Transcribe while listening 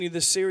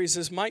This series,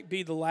 this might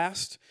be the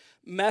last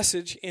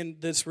message in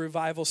this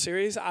revival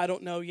series. I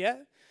don't know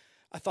yet.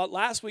 I thought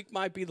last week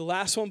might be the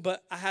last one,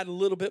 but I had a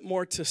little bit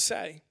more to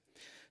say.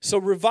 So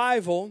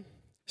revival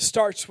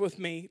starts with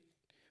me,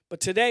 but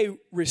today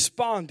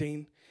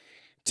responding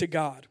to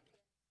God.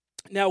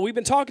 Now, we've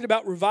been talking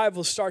about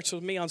revival starts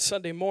with me on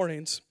Sunday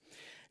mornings,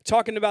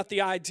 talking about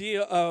the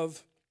idea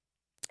of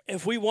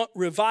if we want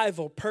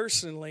revival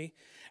personally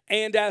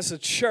and as a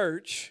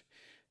church,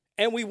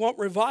 and we want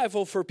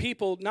revival for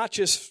people, not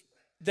just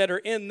that are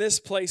in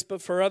this place,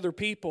 but for other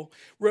people.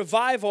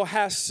 Revival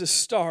has to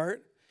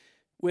start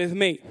with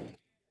me.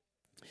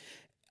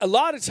 A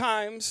lot of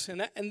times,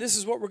 and this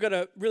is what we're going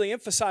to really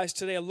emphasize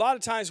today, a lot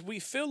of times we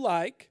feel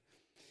like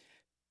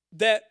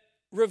that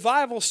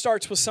revival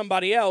starts with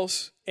somebody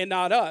else and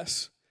not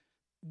us.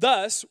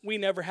 Thus, we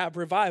never have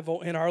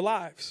revival in our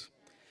lives.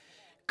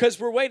 Because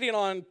we're waiting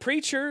on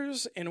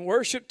preachers and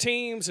worship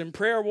teams and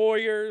prayer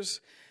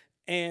warriors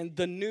and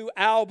the new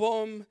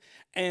album,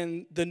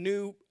 and the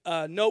new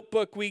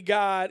notebook we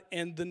got,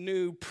 and the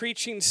new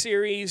preaching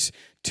series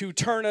to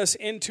turn us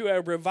into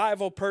a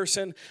revival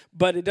person,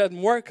 but it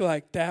doesn't work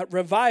like that.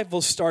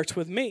 Revival starts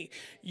with me.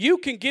 You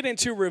can get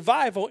into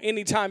revival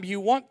anytime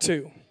you want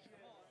to.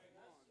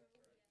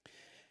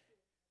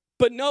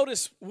 But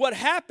notice what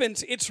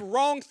happens, it's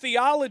wrong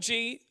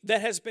theology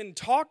that has been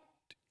taught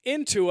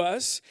into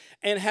us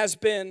and has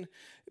been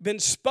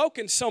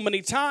spoken so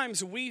many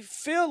times, we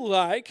feel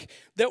like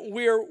that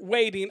we're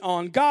waiting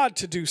on God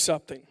to do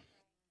something.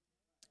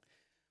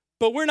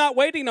 But we're not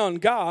waiting on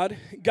God.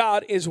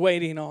 God is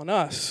waiting on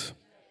us.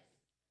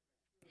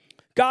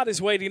 God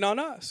is waiting on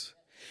us.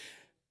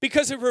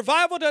 Because if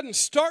revival doesn't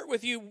start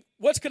with you,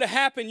 what's going to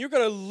happen? You're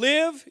going to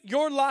live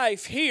your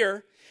life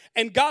here,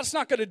 and God's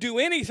not going to do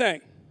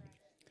anything.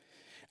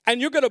 And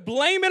you're going to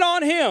blame it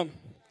on Him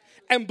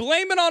and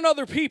blame it on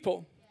other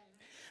people.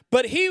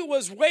 But He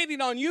was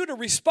waiting on you to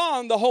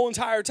respond the whole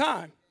entire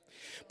time.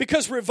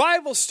 Because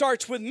revival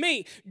starts with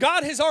me.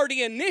 God has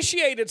already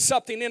initiated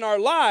something in our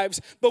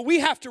lives, but we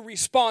have to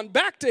respond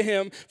back to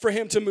Him for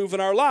Him to move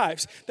in our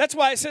lives. That's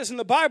why it says in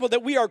the Bible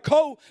that we are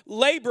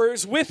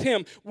co-laborers with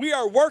Him. We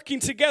are working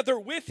together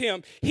with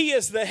Him. He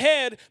is the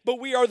head, but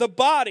we are the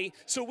body.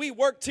 So we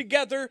work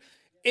together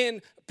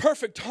in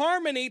perfect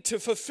harmony to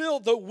fulfill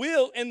the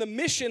will and the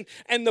mission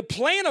and the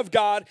plan of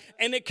God,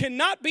 and it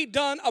cannot be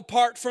done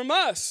apart from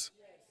us.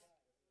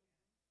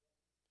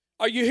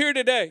 Are you here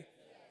today?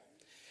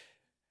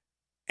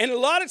 And a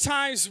lot of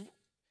times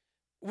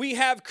we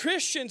have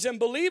Christians and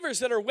believers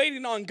that are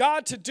waiting on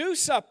God to do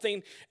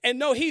something and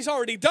know He's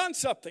already done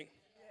something.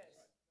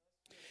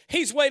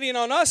 He's waiting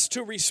on us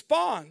to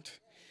respond.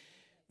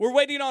 We're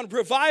waiting on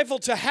revival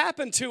to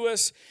happen to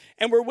us,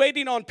 and we're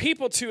waiting on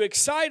people to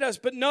excite us.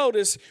 But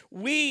notice,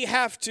 we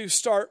have to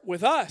start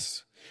with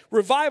us.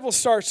 Revival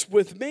starts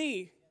with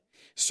me.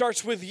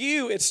 Starts with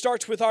you. It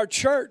starts with our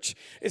church.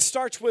 It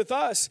starts with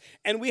us.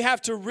 And we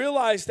have to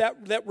realize that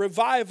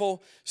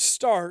revival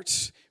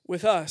starts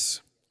with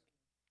us.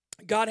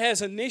 God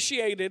has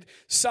initiated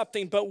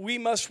something, but we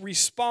must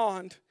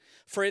respond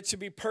for it to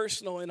be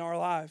personal in our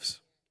lives.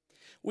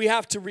 We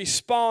have to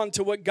respond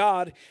to what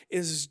God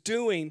is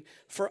doing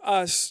for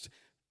us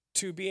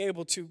to be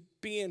able to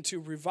be into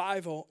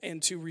revival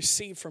and to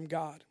receive from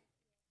God.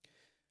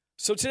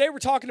 So today we're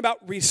talking about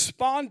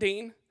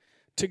responding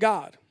to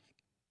God.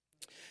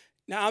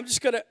 Now, I'm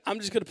just gonna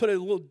put a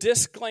little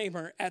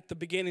disclaimer at the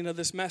beginning of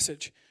this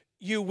message.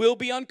 You will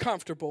be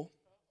uncomfortable.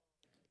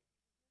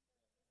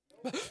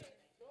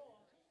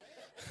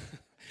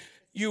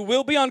 You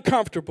will be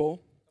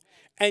uncomfortable,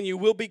 and you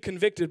will be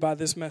convicted by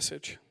this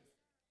message.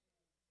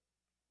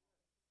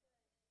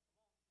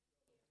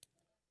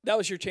 That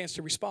was your chance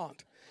to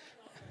respond.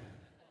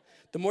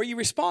 The more you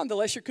respond, the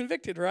less you're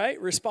convicted, right?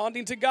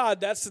 Responding to God,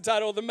 that's the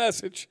title of the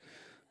message.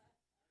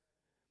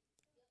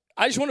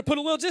 I just want to put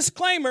a little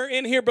disclaimer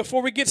in here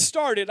before we get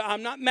started.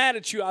 I'm not mad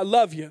at you. I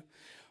love you.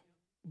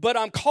 But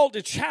I'm called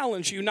to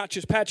challenge you, not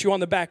just pat you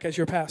on the back as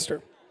your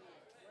pastor.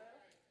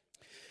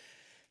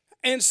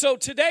 And so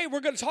today we're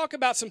going to talk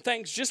about some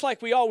things, just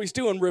like we always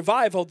do in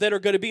revival, that are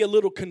going to be a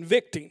little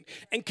convicting.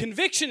 And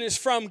conviction is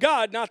from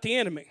God, not the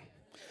enemy.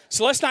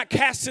 So let's not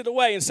cast it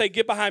away and say,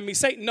 get behind me,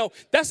 Satan. No,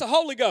 that's the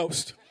Holy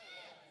Ghost.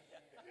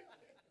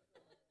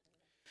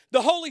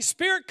 The Holy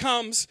Spirit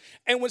comes,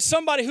 and when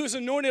somebody who's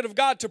anointed of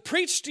God to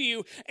preach to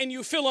you and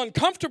you feel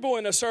uncomfortable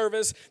in a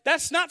service,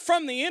 that's not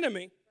from the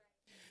enemy.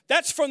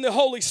 That's from the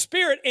Holy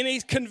Spirit, and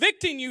He's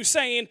convicting you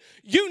saying,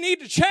 you need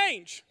to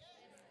change.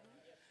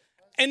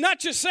 And not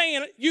just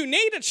saying you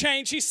need to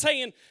change, He's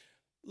saying,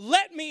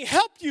 let me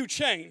help you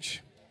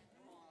change.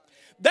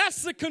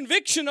 That's the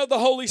conviction of the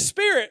Holy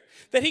Spirit,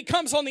 that He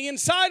comes on the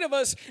inside of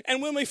us,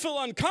 and when we feel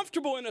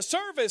uncomfortable in a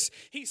service,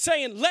 He's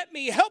saying, let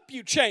me help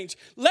you change.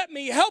 Let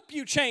me help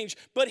you change.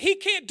 But He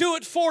can't do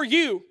it for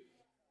you.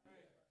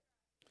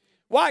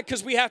 Why?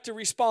 Because we have to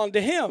respond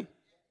to Him.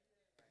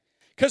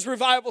 Because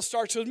revival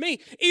starts with me.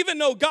 Even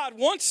though God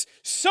wants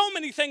so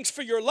many things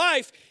for your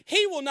life,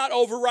 He will not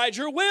override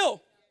your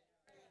will.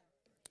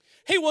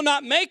 He will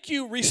not make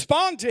you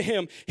respond to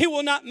him. He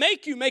will not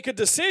make you make a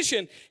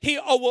decision. He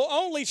will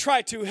only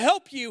try to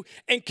help you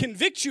and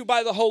convict you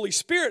by the Holy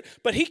Spirit,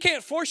 but he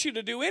can't force you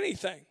to do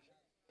anything.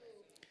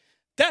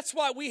 That's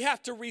why we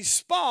have to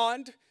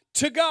respond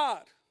to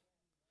God.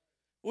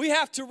 We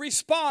have to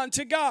respond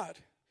to God.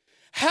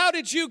 How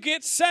did you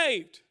get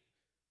saved?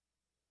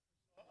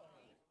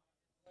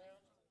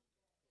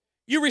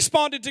 You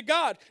responded to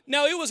God.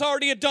 Now, it was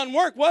already a done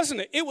work, wasn't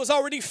it? It was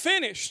already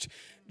finished.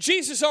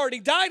 Jesus already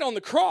died on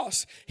the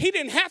cross. He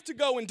didn't have to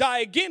go and die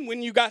again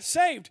when you got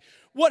saved.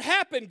 What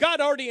happened?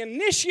 God already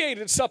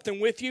initiated something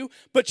with you,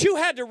 but you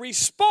had to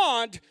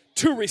respond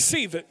to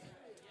receive it.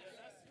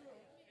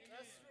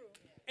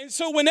 And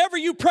so whenever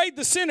you prayed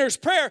the sinner's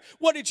prayer,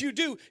 what did you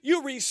do?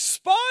 You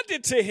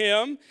responded to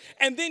him,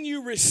 and then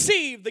you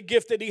received the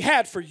gift that he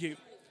had for you.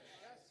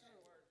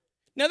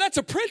 Now, that's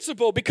a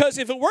principle, because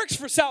if it works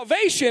for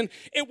salvation,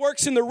 it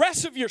works in the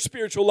rest of your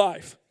spiritual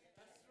life.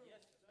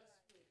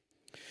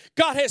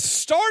 God has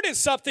started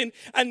something,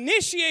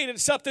 initiated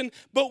something,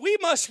 but we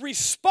must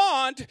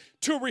respond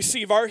to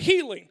receive our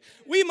healing.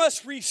 We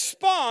must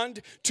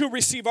respond to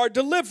receive our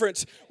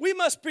deliverance. We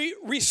must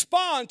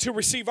respond to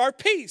receive our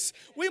peace.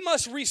 We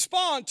must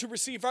respond to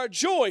receive our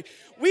joy.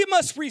 We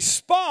must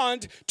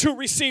respond to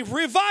receive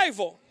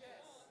revival.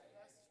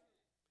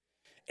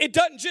 It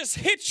doesn't just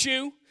hit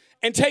you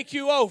and take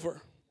you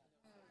over.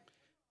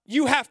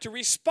 You have to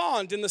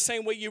respond in the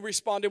same way you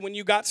responded when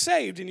you got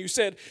saved and you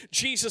said,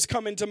 Jesus,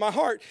 come into my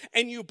heart,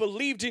 and you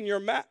believed in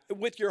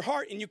with your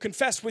heart, and you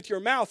confessed with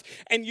your mouth,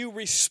 and you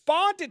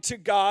responded to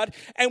God,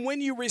 and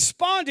when you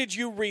responded,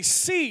 you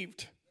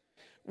received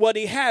what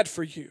he had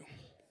for you.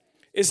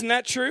 Isn't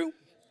that true?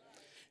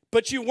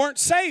 But you weren't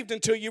saved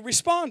until you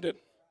responded.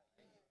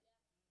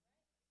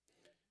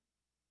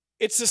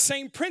 It's the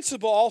same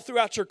principle all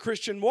throughout your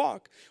Christian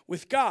walk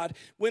with God.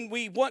 When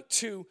we want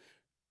to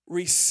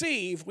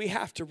receive, we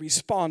have to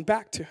respond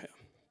back to him.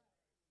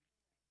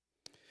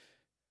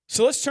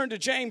 So let's turn to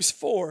James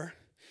 4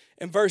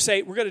 and verse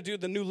 8. We're going to do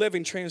the New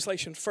Living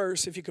Translation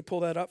first, if you could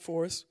pull that up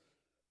for us.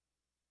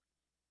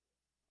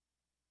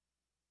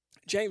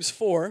 James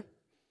 4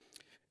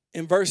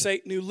 in verse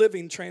 8, New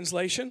Living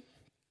Translation.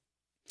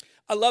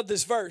 I love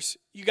this verse.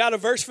 You got a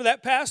verse for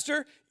that,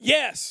 Pastor?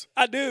 Yes,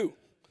 I do.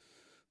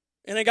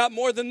 And I got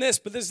more than this,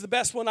 but this is the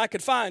best one I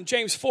could find.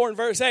 James 4 and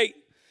verse 8.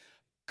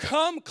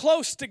 Come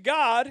close to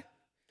God,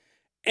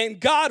 and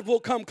God will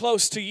come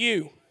close to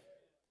you.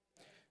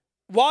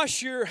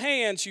 Wash your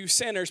hands, you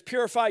sinners.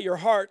 Purify your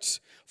hearts,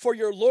 for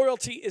your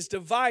loyalty is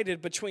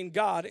divided between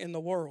God and the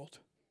world.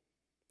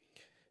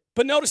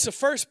 But notice the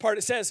first part.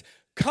 It says,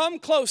 come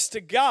close to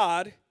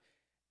God,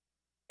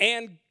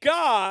 and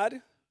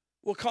God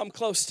will come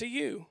close to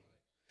you.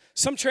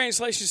 Some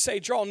translations say,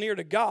 draw near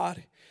to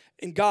God,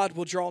 and God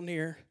will draw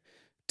near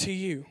to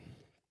you.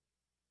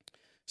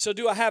 So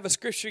do I have a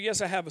scripture?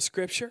 Yes, I have a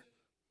scripture.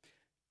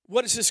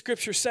 What does the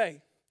scripture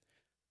say?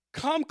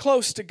 Come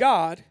close to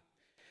God,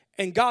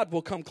 and God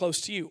will come close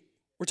to you.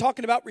 We're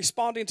talking about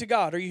responding to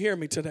God. Are you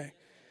hearing me today?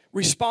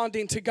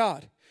 Responding to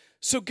God.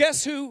 So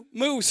guess who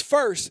moves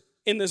first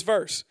in this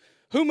verse?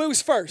 Who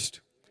moves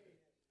first?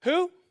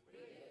 Who?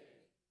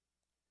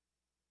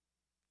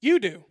 You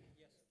do.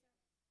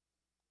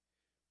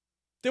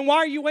 Then why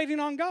are you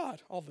waiting on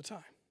God all the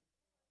time?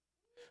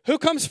 Who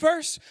comes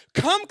first?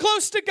 Come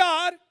close to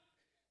God,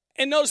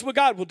 and notice what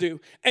God will do.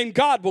 And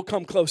God will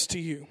come close to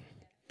you.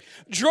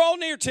 Draw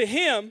near to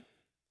him,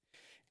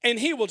 and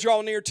he will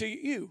draw near to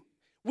you.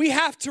 We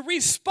have to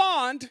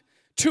respond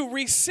to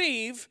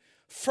receive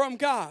from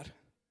God.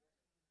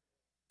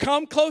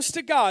 Come close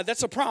to God.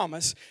 That's a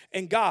promise.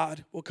 And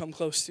God will come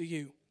close to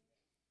you.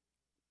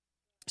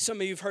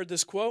 Some of you have heard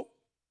this quote.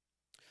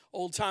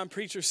 Old-time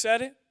preacher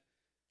said it.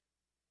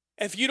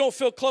 If you don't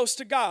feel close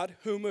to God,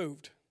 who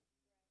moved?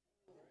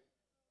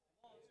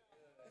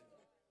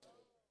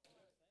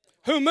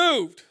 Who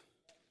moved?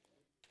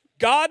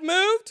 God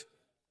moved?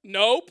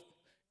 Nope.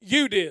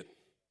 You did.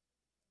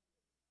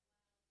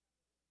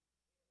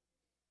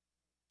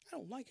 I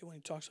don't like it when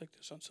he talks like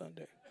this on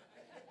Sunday.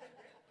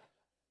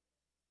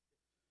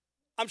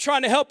 I'm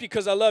trying to help you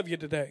because I love you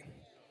today.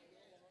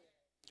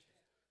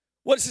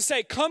 What does it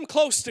say? Come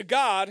close to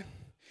God,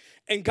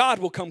 and God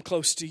will come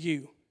close to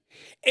you.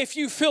 If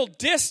you feel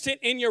distant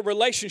in your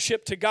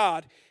relationship to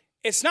God,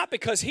 it's not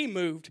because he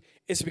moved,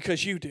 it's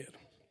because you did.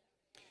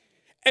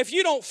 If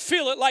you don't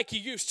feel it like you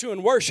used to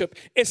in worship,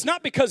 it's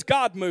not because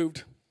God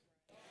moved,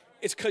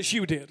 it's because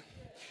you did.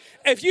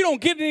 If you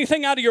don't get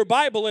anything out of your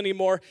Bible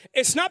anymore,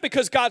 it's not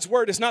because God's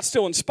word is not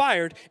still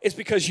inspired, it's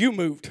because you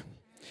moved.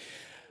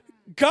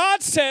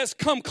 God says,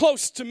 come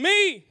close to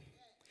me,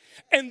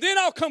 and then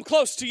I'll come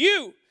close to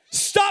you.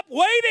 Stop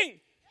waiting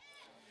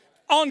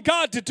on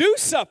God to do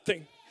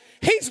something.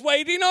 He's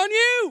waiting on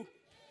you.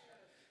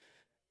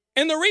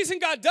 And the reason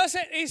God does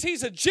that is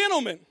he's a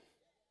gentleman.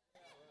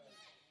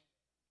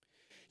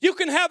 You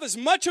can have as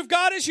much of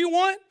God as you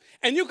want,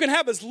 and you can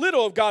have as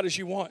little of God as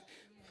you want.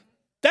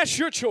 That's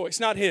your choice,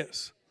 not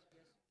his.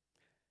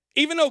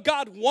 Even though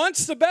God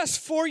wants the best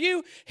for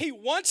you, he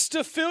wants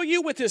to fill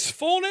you with his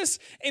fullness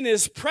and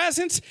his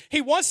presence. He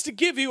wants to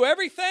give you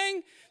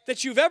everything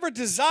that you've ever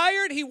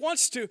desired. He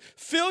wants to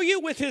fill you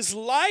with his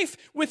life,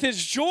 with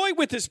his joy,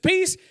 with his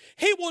peace.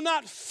 He will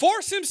not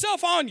force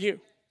himself on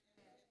you.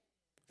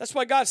 That's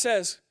why God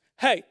says,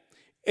 hey,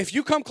 if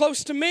you come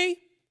close to me,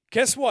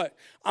 guess what?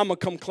 I'm going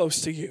to come close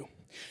to you.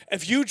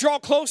 If you draw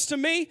close to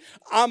me,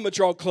 I'm going to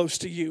draw close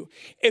to you.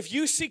 If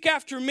you seek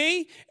after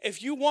me,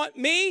 if you want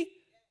me,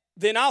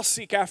 then I'll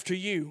seek after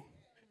you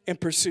and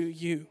pursue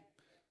you.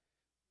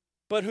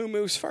 But who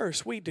moves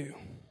first? We do.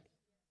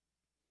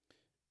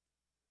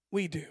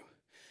 We do.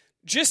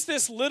 Just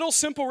this little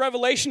simple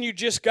revelation you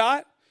just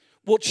got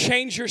will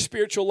change your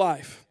spiritual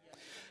life.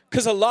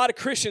 Because a lot of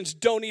Christians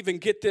don't even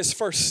get this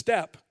first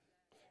step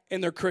in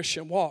their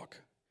Christian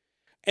walk.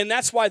 And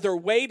that's why they're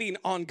waiting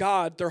on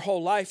God their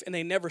whole life and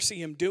they never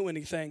see him do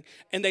anything.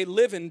 And they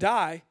live and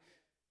die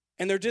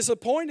and they're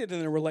disappointed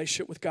in their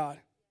relationship with God.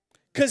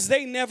 Because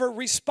they never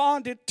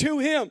responded to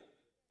him.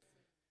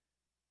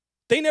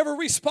 They never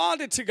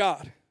responded to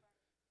God.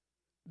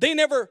 They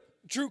never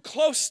drew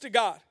close to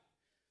God.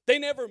 They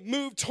never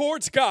moved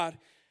towards God.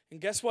 And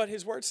guess what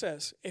his word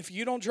says? If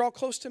you don't draw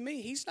close to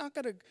me, he's not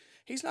going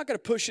to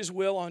push his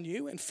will on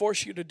you and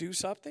force you to do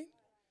something.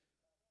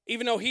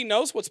 Even though he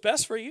knows what's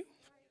best for you.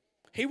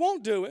 He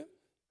won't do it.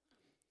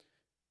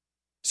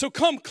 So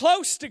come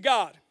close to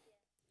God.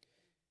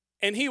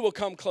 And he will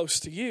come close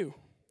to you.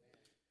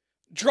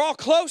 Draw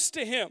close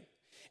to him,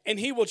 and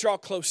he will draw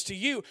close to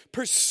you.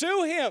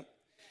 Pursue him,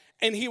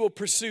 and he will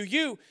pursue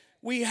you.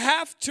 We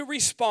have to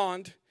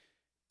respond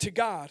to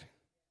God.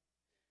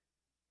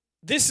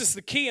 This is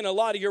the key in a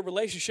lot of your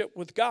relationship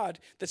with God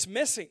that's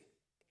missing.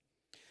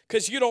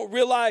 Because you don't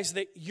realize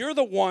that you're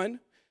the one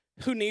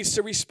who needs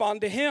to respond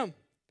to him.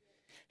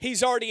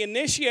 He's already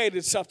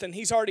initiated something.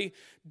 He's already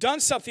done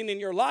something in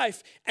your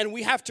life, and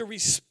we have to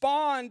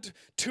respond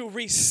to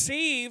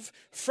receive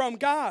from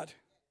God.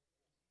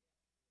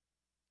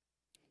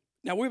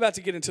 Now, we're about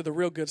to get into the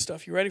real good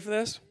stuff. You ready for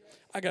this?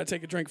 I got to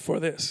take a drink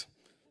before this.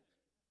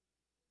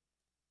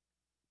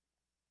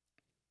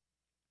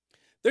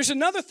 There's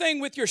another thing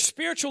with your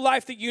spiritual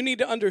life that you need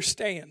to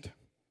understand.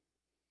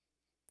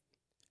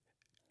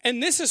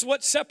 And this is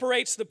what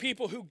separates the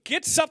people who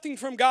get something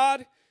from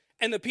God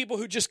and the people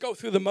who just go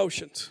through the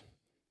motions.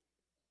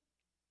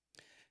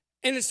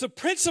 And it's the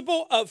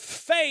principle of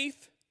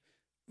faith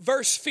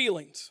versus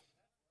feelings.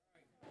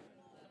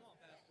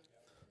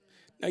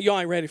 Now, y'all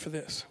ain't ready for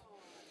this.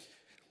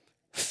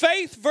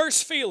 Faith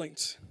versus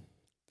feelings.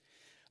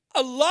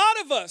 A lot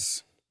of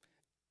us,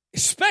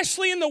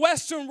 especially in the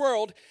Western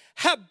world,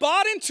 have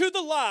bought into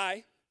the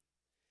lie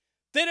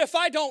that if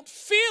I don't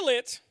feel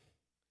it,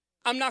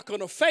 I'm not going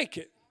to fake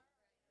it.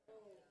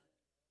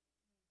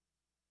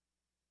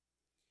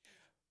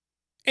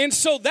 And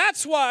so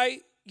that's why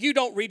you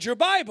don't read your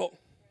Bible.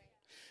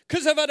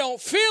 Because if I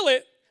don't feel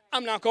it,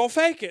 I'm not going to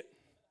fake it.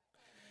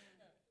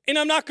 And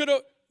I'm not going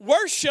to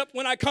worship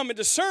when I come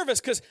into service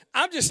because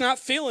I'm just not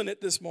feeling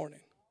it this morning.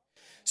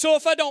 So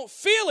if I don't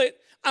feel it,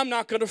 I'm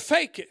not going to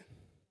fake it.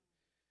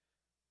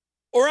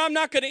 Or I'm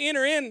not going to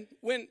enter in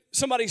when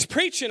somebody's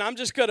preaching. I'm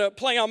just going to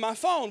play on my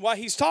phone while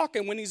he's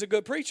talking when he's a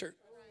good preacher.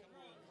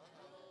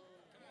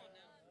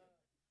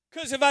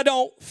 Because if I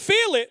don't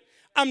feel it,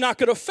 I'm not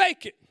going to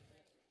fake it.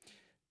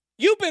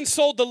 You've been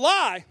sold the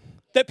lie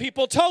that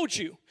people told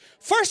you.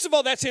 First of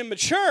all, that's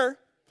immature.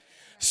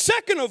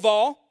 Second of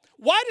all,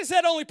 why does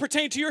that only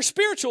pertain to your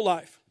spiritual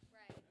life?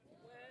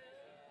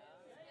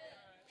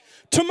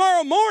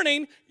 Tomorrow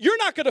morning, you're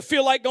not going to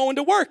feel like going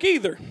to work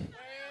either.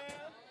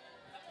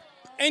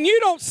 And you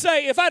don't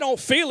say, if I don't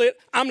feel it,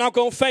 I'm not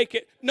going to fake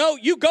it. No,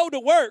 you go to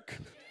work.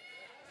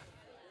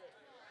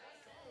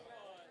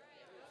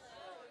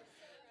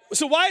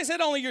 So why is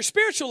it only your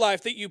spiritual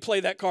life that you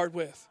play that card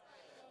with?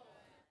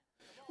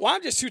 Well,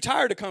 I'm just too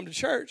tired to come to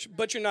church,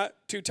 but you're not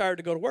too tired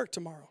to go to work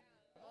tomorrow.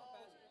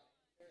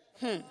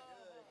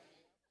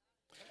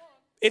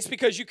 It's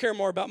because you care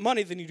more about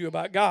money than you do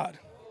about God.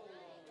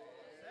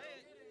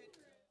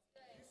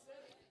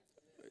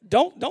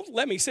 Don't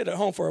let me sit at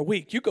home for a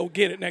week. You go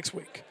get it next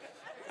week.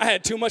 I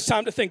had too much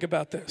time to think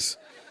about this.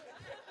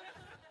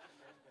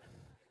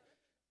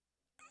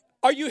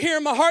 Are you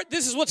hearing my heart?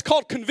 This is what's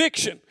called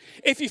conviction.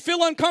 If you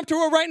feel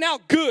uncomfortable right now,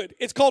 good.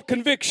 It's called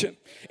conviction.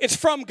 It's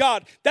from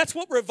God. That's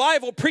what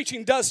revival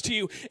preaching does to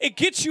you. It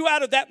gets you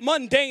out of that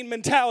mundane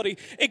mentality.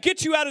 It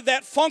gets you out of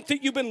that funk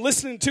that you've been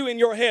listening to in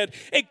your head.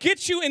 It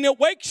gets you and it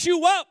wakes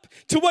you up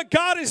to what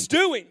God is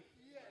doing.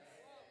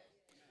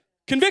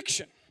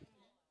 Conviction.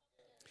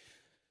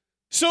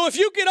 So if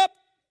you get up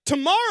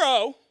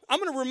tomorrow, I'm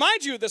going to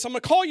remind you of this. I'm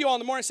going to call you on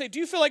the morning and say, do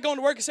you feel like going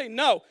to work? And say,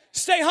 no,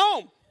 stay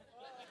home.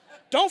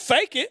 Don't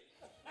fake it.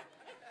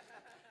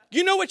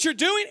 You know what you're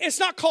doing?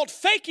 It's not called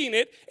faking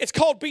it. It's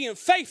called being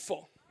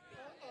faithful.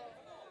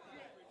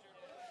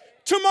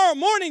 Tomorrow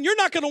morning, you're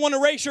not going to want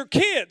to raise your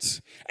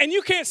kids. And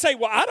you can't say,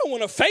 well, I don't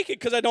want to fake it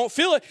because I don't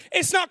feel it.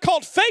 It's not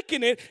called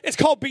faking it. It's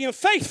called being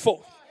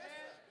faithful.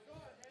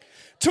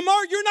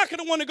 Tomorrow you're not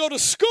going to want to go to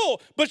school,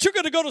 but you're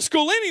going to go to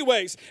school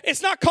anyways.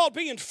 It's not called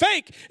being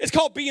fake. It's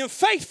called being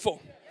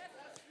faithful.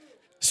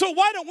 So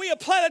why don't we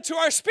apply that to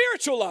our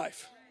spiritual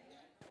life?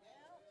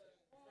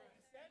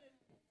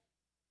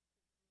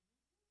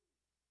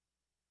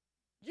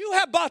 You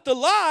have bought the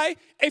lie.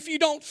 If you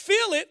don't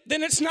feel it,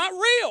 then it's not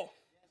real.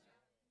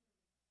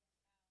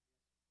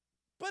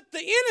 But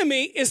the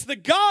enemy is the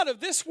God of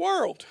this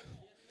world.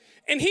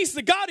 And he's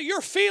the God of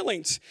your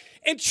feelings.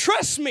 And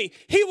trust me,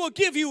 he will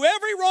give you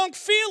every wrong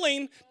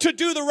feeling to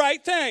do the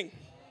right thing.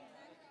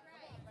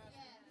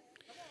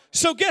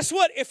 So guess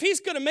what? If he's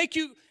going to make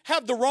you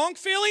have the wrong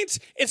feelings,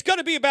 it's going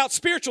to be about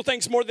spiritual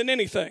things more than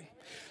anything.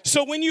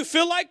 So when you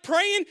feel like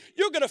praying,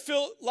 you're going to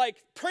feel like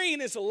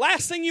praying is the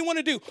last thing you want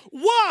to do.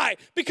 Why?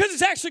 Because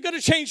it's actually going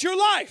to change your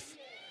life.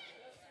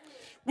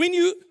 When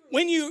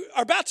you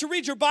are about to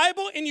read your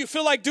Bible and you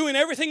feel like doing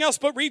everything else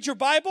but read your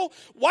Bible,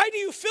 why do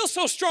you feel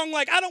so strong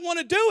like, I don't want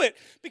to do it?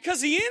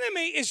 Because the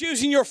enemy is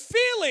using your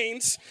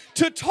feelings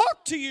to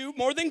talk to you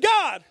more than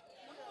God.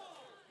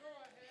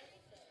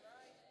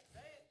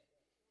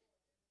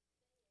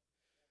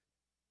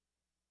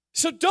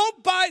 So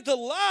don't buy the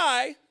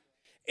lie,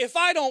 if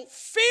I don't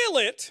feel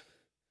it,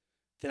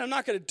 then I'm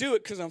not going to do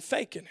it because I'm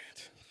faking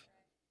it.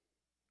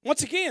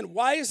 Once again,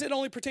 why does it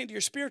only pertain to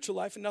your spiritual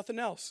life and nothing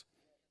else?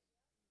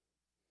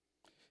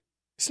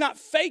 It's not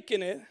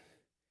faking it.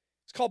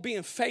 It's called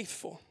being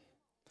faithful.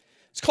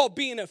 It's called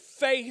being a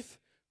faith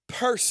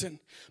person.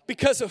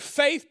 Because a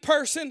faith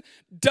person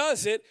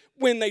does it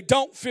when they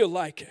don't feel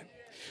like it.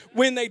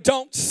 When they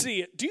don't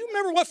see it. Do you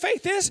remember what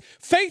faith is?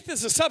 Faith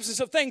is the substance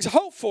of things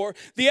hoped for,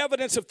 the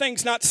evidence of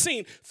things not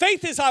seen.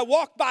 Faith is I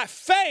walk by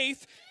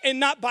faith and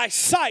not by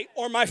sight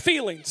or my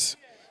feelings.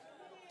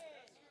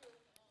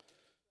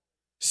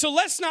 So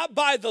let's not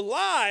buy the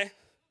lie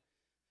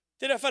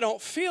that if I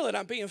don't feel it,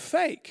 I'm being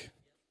fake.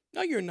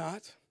 No, you're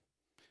not.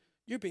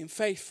 You're being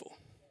faithful.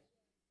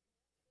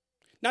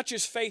 Not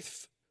just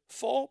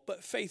faithful,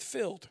 but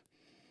faith-filled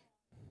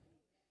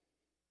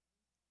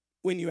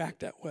when you act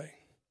that way.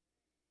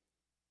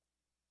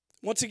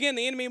 Once again,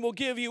 the enemy will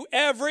give you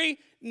every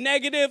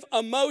negative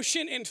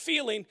emotion and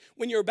feeling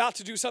when you're about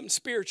to do something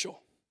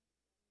spiritual.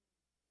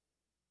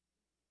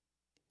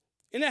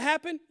 Isn't that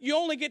happen? You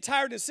only get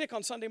tired and sick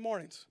on Sunday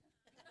mornings.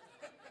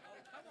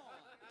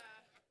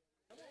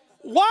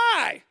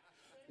 Why?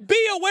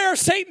 Be aware of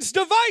Satan's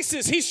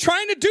devices. He's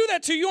trying to do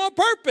that to you on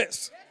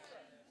purpose.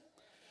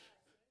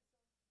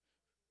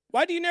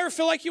 Why do you never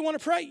feel like you want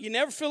to pray? You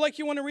never feel like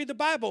you want to read the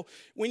Bible.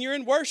 When you're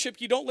in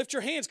worship, you don't lift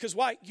your hands because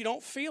why? You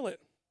don't feel it.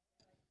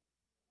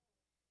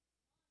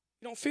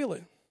 You don't feel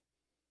it.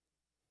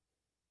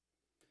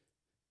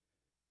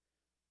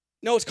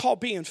 No, it's called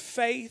being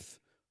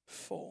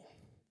faithful.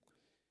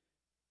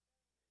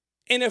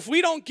 And if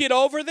we don't get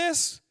over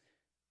this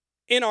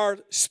in our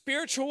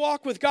spiritual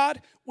walk with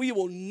God, we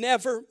will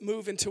never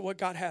move into what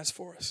God has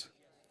for us.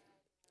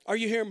 Are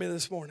you hearing me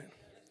this morning?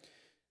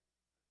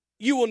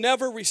 You will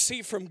never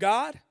receive from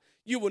God.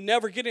 You will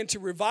never get into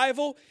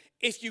revival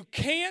if you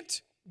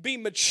can't be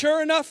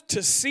mature enough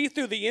to see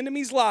through the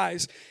enemy's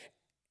lies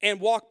and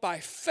walk by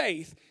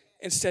faith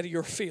instead of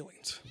your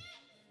feelings.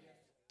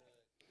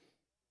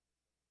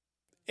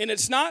 And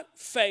it's not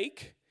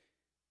fake,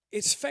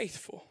 it's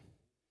faithful.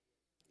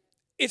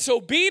 It's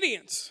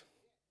obedience.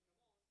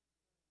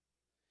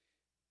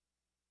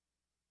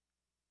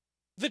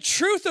 The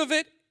truth of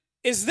it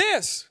is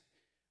this.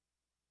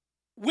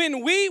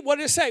 When we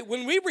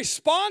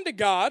respond to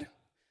God,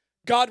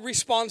 God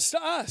responds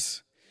to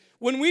us.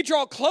 When we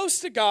draw close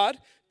to God,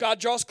 God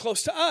draws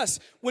close to us.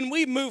 When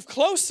we move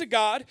close to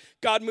God,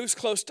 God moves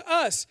close to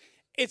us.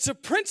 It's a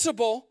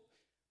principle,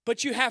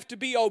 but you have to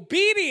be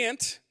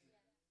obedient,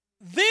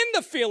 then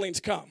the feelings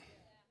come.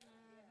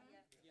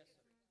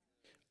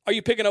 Are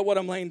you picking up what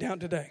I'm laying down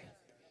today?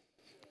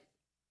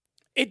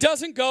 It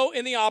doesn't go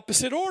in the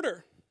opposite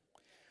order.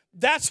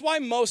 That's why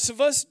most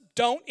of us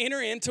don't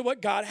enter into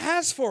what God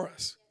has for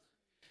us.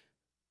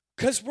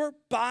 Because we're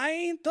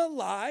buying the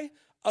lie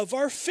of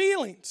our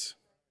feelings.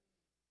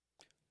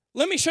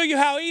 Let me show you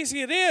how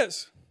easy it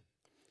is.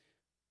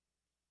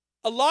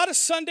 A lot of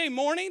Sunday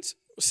mornings,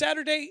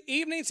 Saturday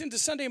evenings into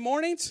Sunday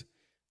mornings,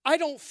 I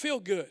don't feel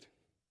good.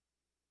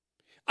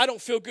 I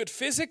don't feel good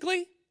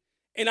physically,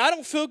 and I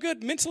don't feel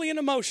good mentally and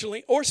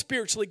emotionally or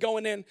spiritually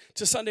going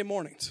into Sunday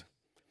mornings.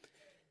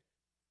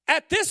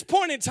 At this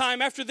point in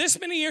time, after this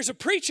many years of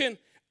preaching,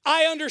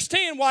 I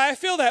understand why I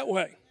feel that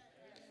way.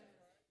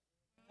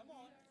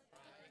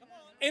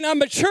 And I'm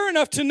mature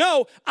enough to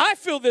know I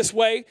feel this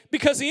way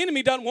because the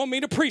enemy doesn't want me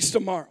to preach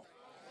tomorrow.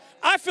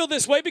 I feel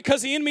this way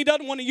because the enemy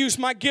doesn't want to use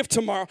my gift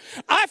tomorrow.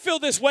 I feel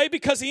this way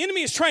because the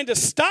enemy is trying to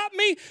stop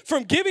me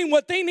from giving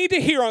what they need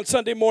to hear on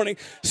Sunday morning.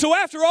 So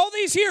after all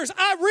these years,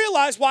 I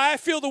realize why I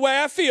feel the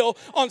way I feel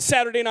on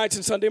Saturday nights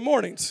and Sunday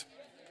mornings.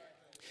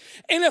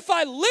 And if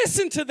I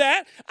listened to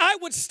that, I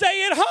would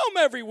stay at home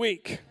every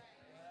week.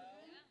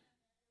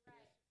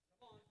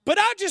 But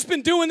I've just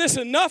been doing this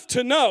enough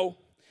to know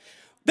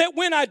that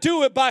when I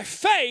do it by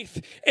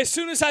faith, as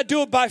soon as I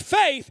do it by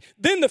faith,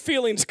 then the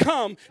feelings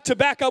come to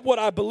back up what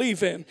I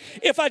believe in.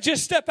 If I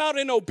just step out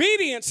in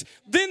obedience,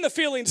 then the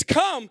feelings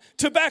come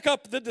to back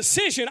up the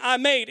decision I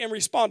made and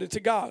responded to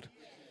God.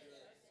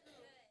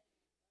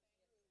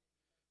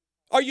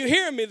 Are you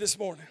hearing me this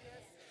morning?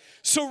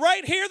 So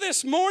right here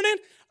this morning,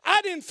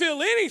 I didn't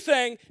feel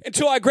anything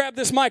until I grabbed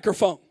this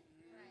microphone.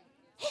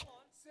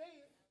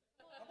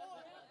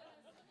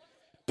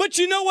 But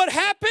you know what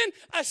happened?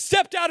 I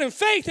stepped out in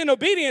faith and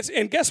obedience,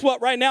 and guess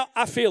what? Right now,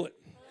 I feel it.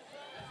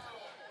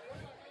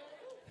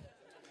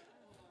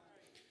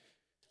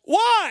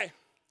 Why?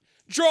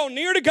 Draw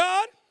near to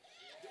God,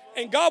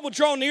 and God will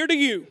draw near to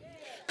you.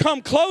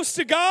 Come close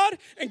to God,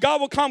 and God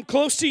will come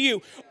close to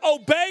you.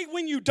 Obey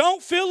when you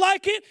don't feel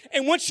like it,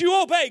 and once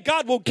you obey,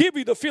 God will give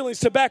you the feelings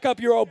to back up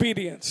your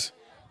obedience.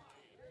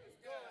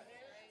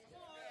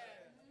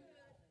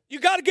 You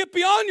got to get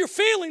beyond your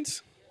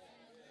feelings.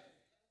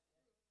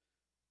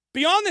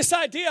 Beyond this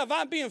idea of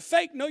I'm being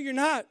fake, no, you're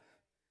not.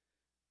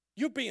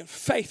 You're being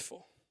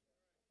faithful.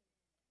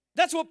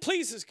 That's what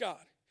pleases God.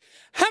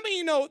 How many of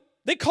you know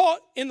they call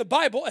it in the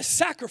Bible a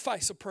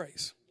sacrifice of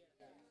praise?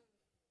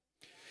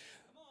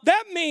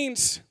 That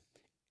means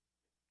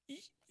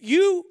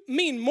you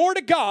mean more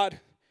to God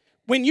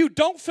when you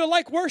don't feel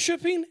like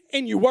worshiping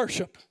and you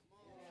worship.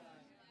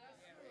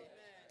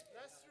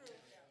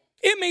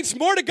 It means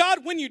more to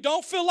God when you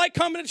don't feel like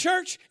coming to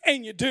church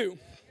and you do.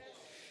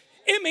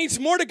 It means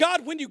more to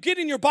God when you get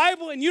in your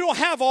Bible and you don't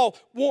have all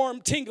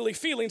warm, tingly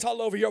feelings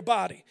all over your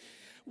body.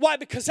 Why?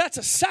 Because that's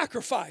a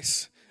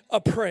sacrifice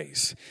of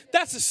praise.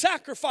 That's a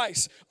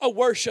sacrifice of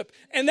worship.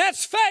 And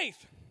that's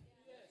faith.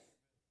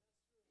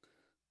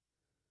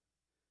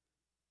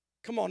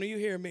 Come on, are you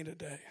hearing me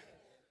today?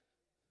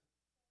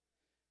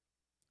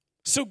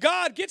 So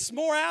God gets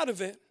more out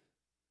of it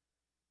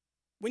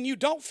when you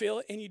don't feel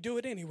it and you do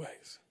it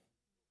anyways.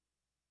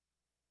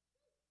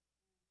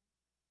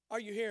 Are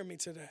you hearing me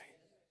today?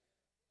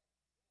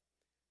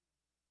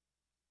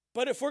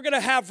 But if we're going to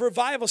have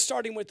revival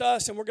starting with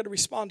us and we're going to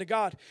respond to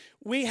God,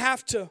 we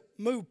have to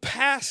move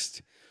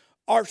past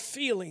our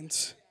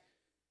feelings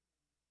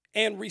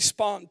and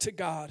respond to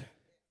God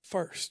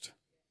first.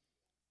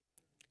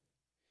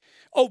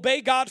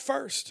 Obey God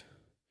first.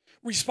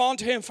 Respond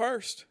to Him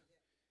first.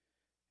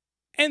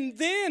 And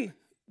then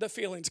the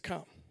feelings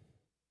come.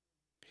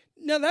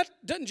 Now, that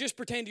doesn't just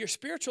pertain to your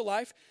spiritual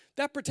life.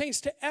 That pertains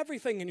to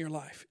everything in your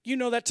life. You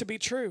know that to be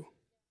true.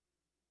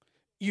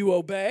 You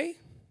obey.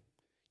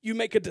 You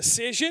make a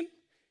decision.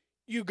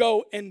 You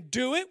go and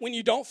do it when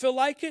you don't feel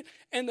like it.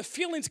 And the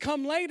feelings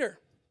come later.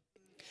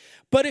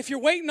 But if you're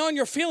waiting on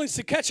your feelings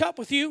to catch up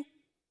with you,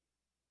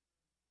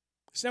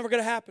 it's never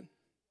going to happen.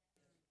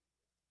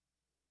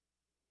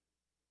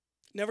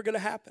 Never going to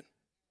happen.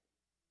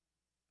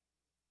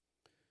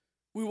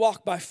 We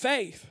walk by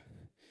faith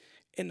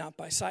and not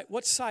by sight.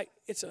 What's sight?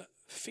 It's a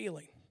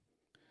feeling.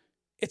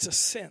 It's a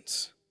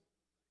sense.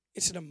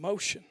 It's an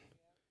emotion.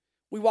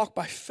 We walk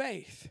by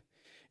faith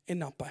and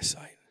not by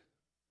sight.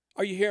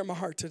 Are you hearing my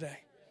heart today?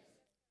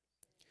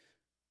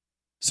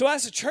 So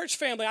as a church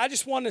family, I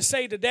just want to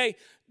say today,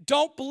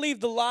 don't believe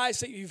the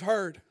lies that you've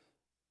heard.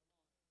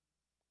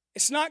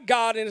 It's not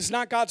God and it's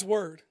not God's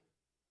word.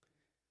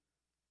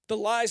 The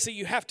lies that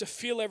you have to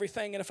feel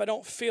everything, and if I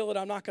don't feel it,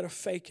 I'm not going to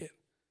fake it.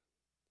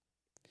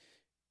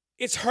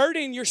 It's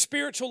hurting your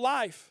spiritual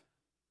life.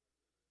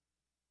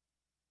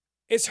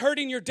 It's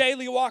hurting your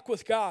daily walk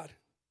with God.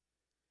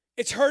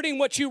 It's hurting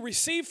what you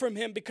receive from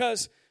Him,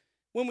 because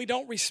when we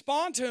don't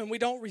respond to Him, we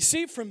don't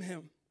receive from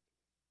Him.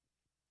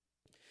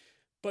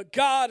 But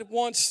God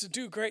wants to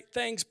do great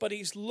things, but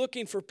He's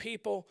looking for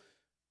people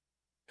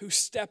who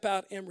step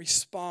out and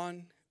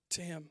respond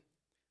to Him.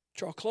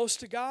 Draw close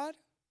to God,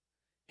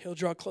 He'll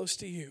draw close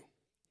to you.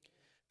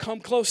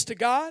 Come close to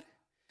God,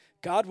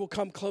 God will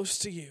come close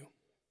to you.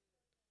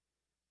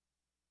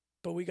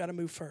 But we got to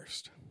move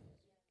first.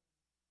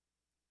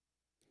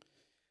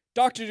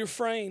 Dr.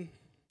 Dufresne,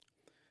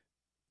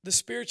 the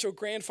spiritual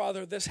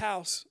grandfather of this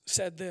house,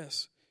 said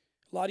this.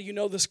 A lot of you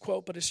know this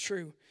quote, but it's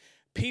true.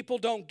 People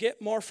don't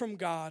get more from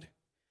God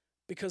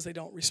because they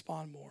don't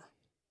respond more.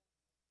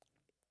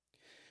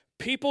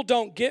 People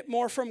don't get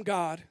more from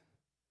God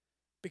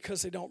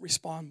because they don't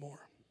respond more.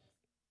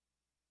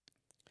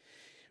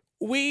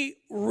 We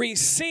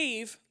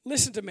receive,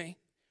 listen to me,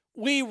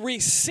 we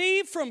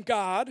receive from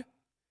God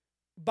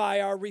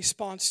by our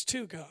response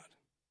to God.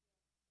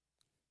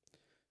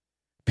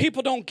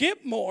 People don't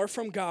get more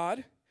from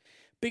God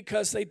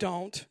because they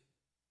don't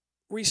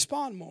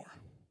respond more.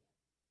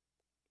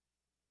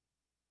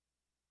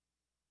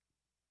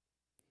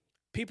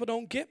 People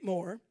don't get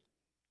more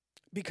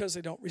because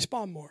they don't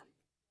respond more.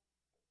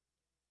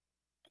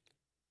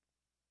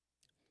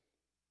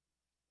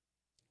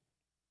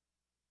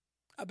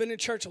 I've been in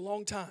church a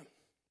long time,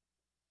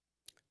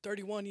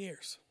 31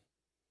 years.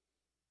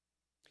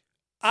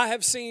 I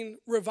have seen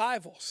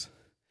revivals.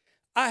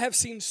 I have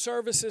seen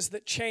services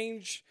that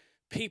change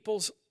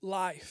people's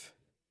life.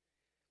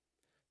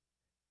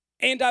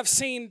 And I've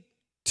seen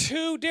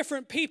two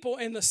different people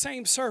in the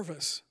same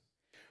service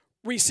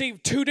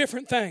received two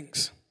different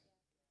things.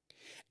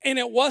 And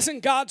it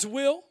wasn't God's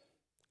will,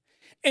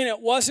 and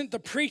it wasn't the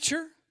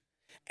preacher,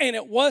 and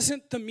it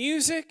wasn't the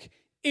music.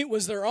 It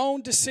was their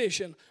own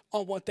decision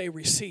on what they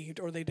received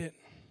or they didn't.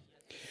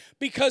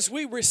 Because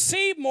we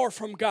receive more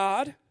from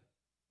God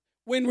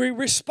when we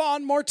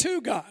respond more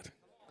to God.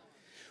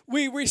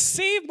 We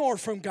receive more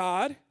from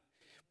God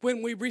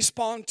when we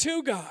respond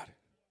to God.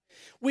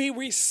 We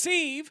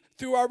receive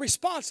through our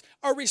response.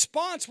 Our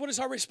response, what is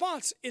our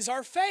response? Is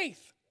our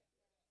faith.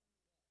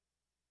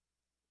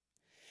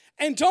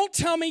 And don't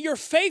tell me your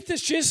faith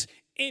is just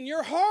in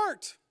your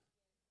heart.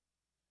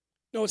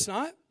 No, it's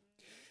not.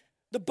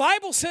 The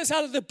Bible says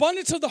out of the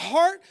abundance of the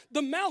heart,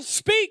 the mouth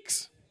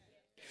speaks.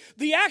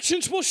 The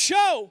actions will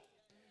show.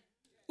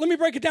 Let me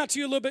break it down to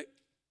you a little bit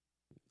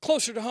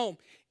closer to home.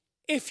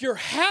 If you're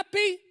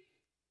happy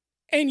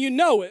and you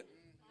know it,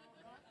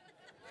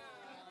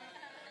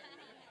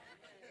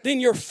 then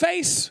your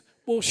face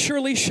will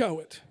surely show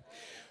it.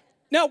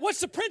 Now, what's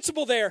the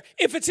principle there?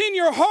 If it's in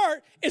your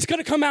heart, it's going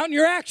to come out in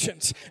your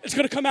actions. It's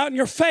going to come out in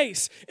your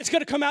face. It's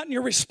going to come out in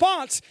your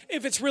response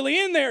if it's really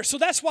in there. So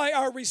that's why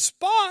our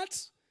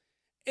response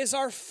is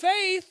our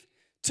faith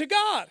to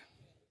God.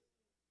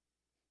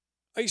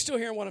 Are you still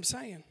hearing what I'm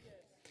saying?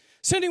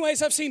 So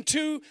anyways, I've seen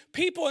two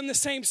people in the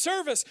same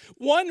service.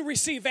 One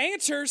receive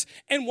answers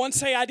and one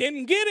say, I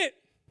didn't get it.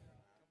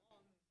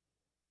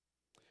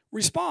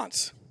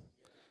 Response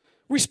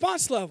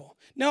level.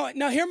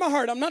 Now hear my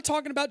heart. I'm not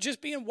talking about just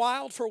being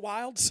wild for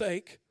wild's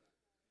sake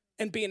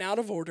and being out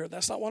of order.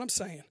 That's not what I'm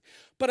saying.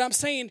 But I'm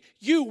saying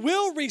you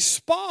will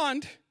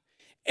respond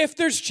if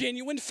there's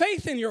genuine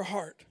faith in your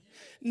heart.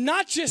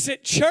 Not just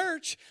at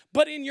church,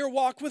 but in your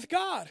walk with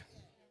God.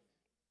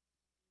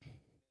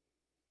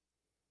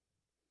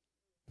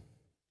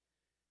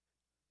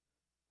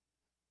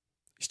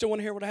 You still want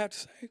to hear what I have to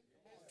say?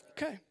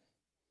 Okay.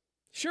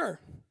 Sure.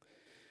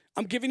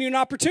 I'm giving you an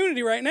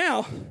opportunity right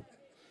now.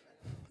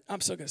 I'm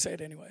still going to say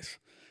it anyways.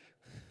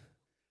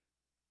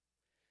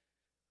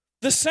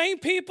 The same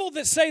people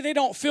that say they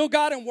don't feel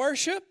God in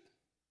worship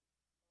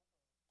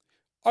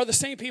are the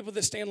same people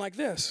that stand like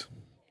this.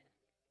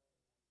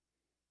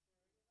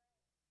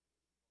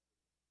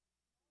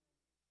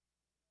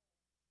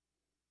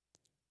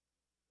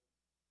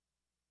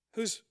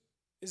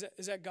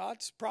 Is that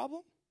God's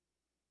problem?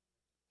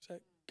 Is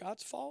that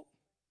God's fault?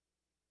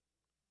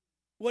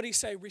 What did he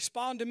say?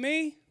 Respond to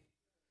me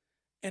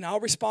and I'll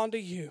respond to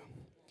you.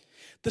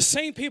 The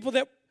same people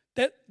that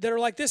are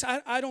like this,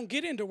 I don't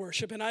get into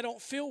worship and I don't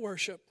feel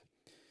worship.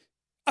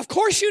 Of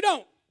course you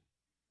don't.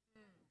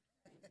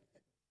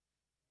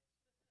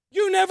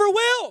 You never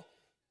will.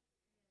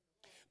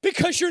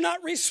 Because you're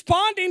not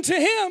responding to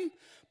him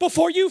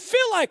before you feel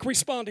like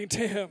responding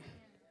to him.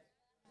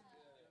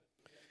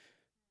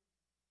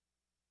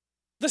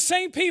 The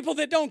same people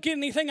that don't get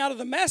anything out of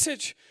the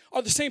message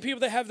are the same people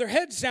that have their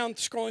heads down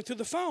scrolling through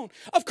the phone.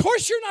 Of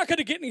course you're not going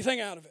to get anything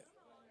out of it.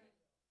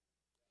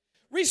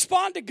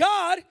 Respond to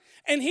God,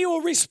 and he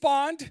will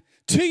respond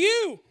to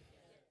you.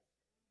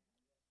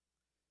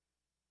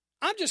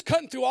 I'm just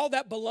cutting through all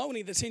that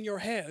baloney that's in your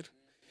head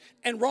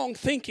and wrong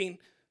thinking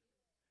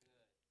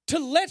to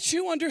let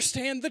you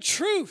understand the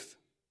truth.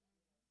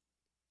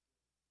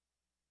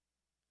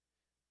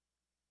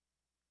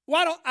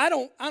 Well, I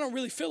don't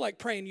really feel like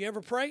praying. You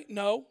ever pray?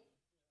 No.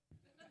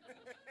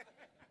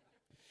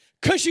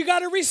 Because you got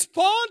to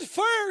respond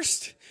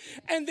first,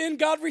 and then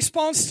God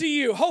responds to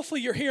you.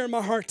 Hopefully you're hearing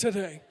my heart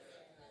today.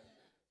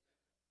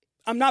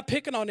 I'm not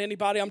picking on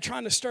anybody. I'm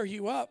trying to stir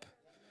you up.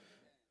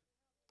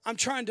 I'm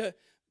trying to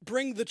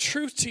bring the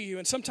truth to you,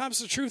 and sometimes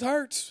the truth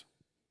hurts.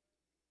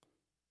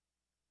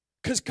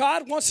 Because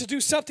God wants to do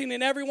something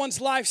in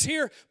everyone's lives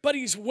here, but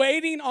he's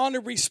waiting on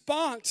a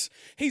response.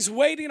 He's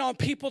waiting on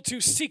people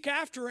to seek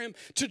after him,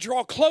 to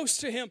draw close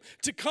to him,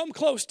 to come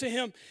close to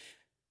him.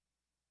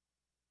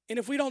 And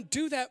if we don't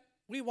do that,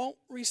 we won't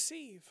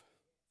receive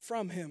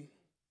from him.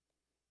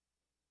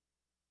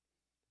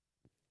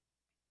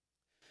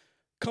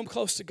 Come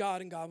close to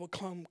God and God will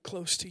come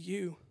close to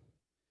you.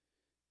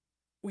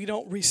 We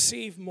don't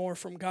receive more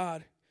from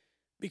God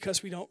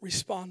because we don't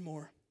respond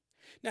more.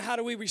 Now, how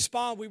do we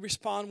respond? We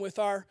respond with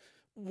our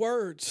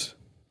words.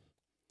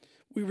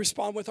 We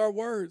respond with our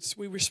words.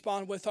 We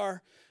respond with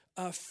our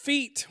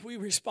feet. We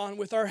respond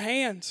with our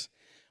hands.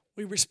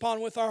 We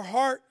respond with our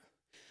heart.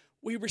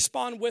 We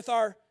respond with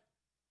our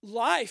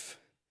life.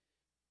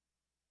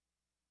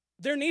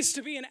 There needs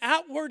to be an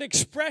outward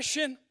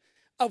expression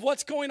of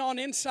what's going on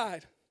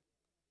inside.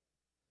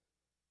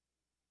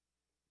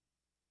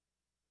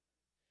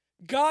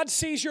 God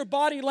sees your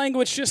body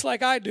language just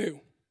like I do.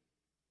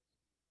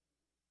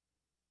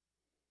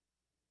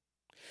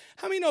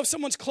 How many know if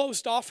someone's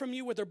closed off from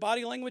you with their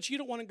body language, you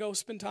don't want to go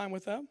spend time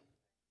with them?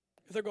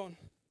 If they're going,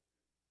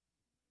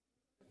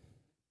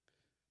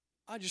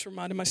 I just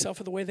reminded myself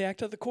of the way they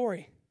acted at the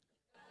quarry.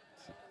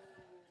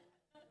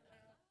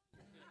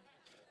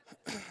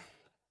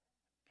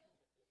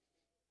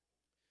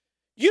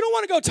 You don't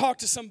want to go talk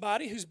to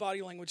somebody whose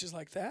body language is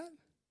like that.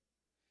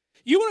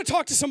 You want to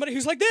talk to somebody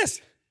who's like this.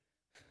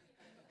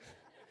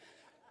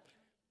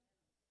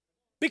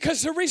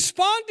 Because they're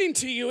responding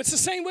to you. It's the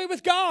same way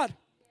with God.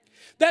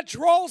 That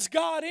draws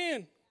God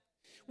in.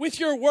 With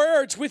your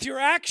words, with your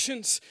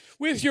actions,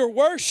 with your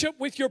worship,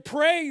 with your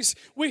praise,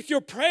 with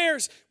your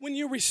prayers. When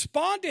you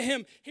respond to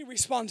Him, He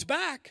responds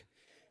back.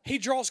 He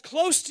draws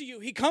close to you.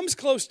 He comes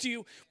close to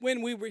you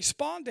when we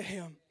respond to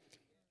Him.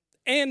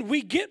 And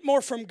we get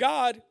more from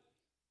God.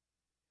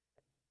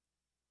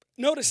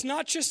 Notice,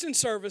 not just in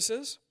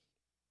services,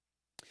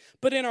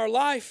 but in our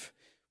life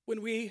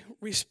when we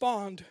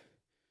respond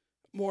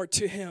more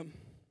to Him.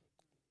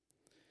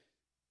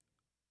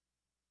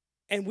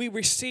 And we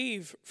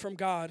receive from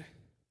God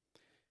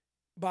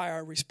by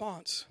our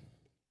response.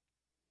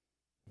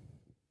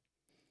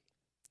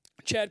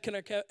 Chad, can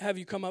I have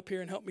you come up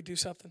here and help me do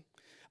something?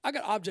 I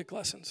got object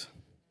lessons.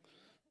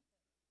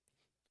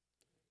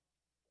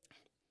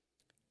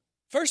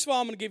 First of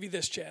all, I'm going to give you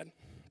this, Chad.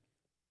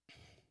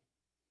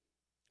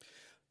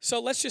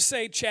 So let's just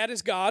say Chad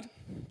is God.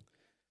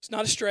 It's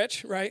not a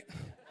stretch, right?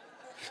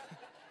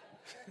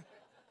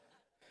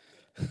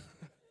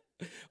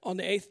 On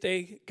the 8th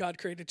day, God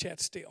created Chad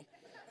Steele.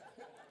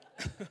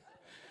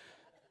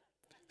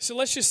 So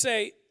let's just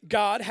say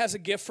God has a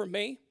gift for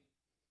me,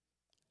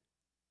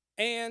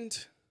 and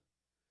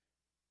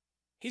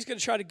He's going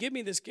to try to give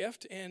me this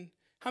gift. And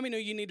how many know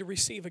you need to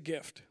receive a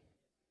gift?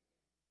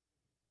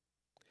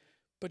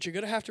 But you're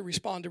going to have to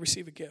respond to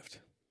receive a gift.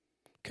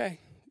 Okay.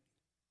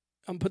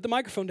 I'm going to put the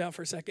microphone down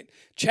for a second.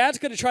 Chad's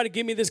going to try to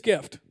give me this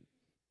gift.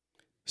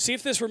 See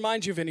if this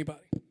reminds you of anybody.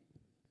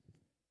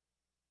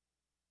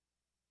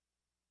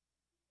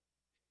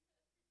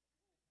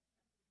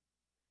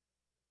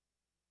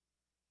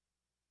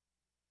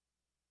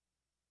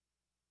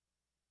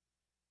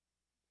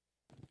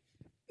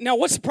 Now,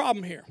 what's the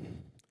problem here?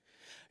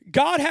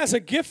 God has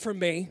a gift for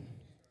me,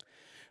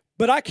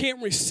 but I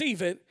can't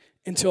receive it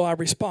until I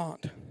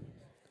respond.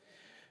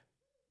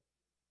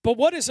 But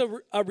what is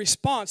a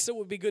response that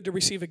would be good to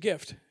receive a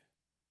gift?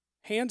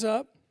 Hands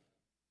up,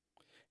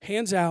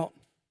 hands out,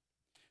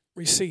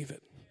 receive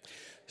it.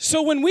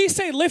 So when we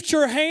say lift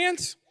your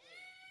hands,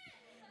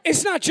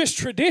 it's not just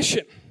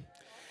tradition.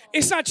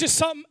 It's not just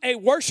something a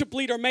worship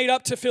leader made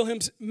up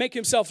to make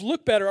himself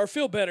look better or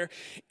feel better.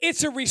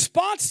 It's a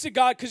response to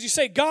God because you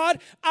say,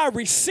 God, I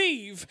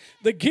receive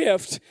the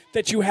gift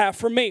that you have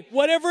for me.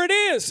 Whatever it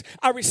is,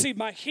 I receive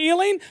my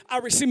healing. I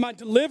receive my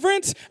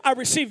deliverance. I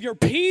receive your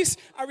peace.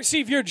 I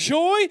receive your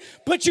joy.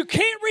 But you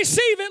can't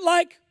receive it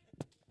like...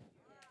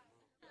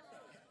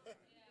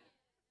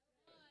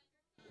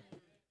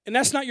 And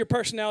that's not your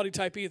personality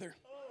type either.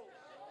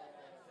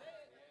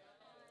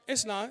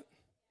 It's not.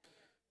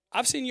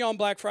 I've seen you on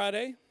Black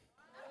Friday.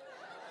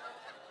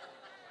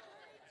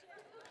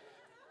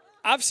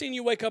 I've seen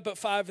you wake up at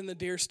 5 in the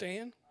deer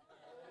stand.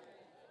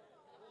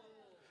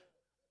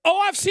 Oh,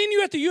 I've seen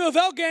you at the U of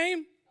L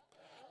game.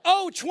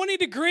 Oh, 20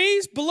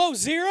 degrees below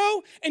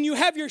zero, and you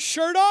have your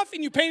shirt off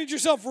and you painted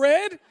yourself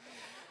red.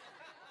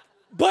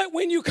 But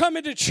when you come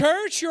into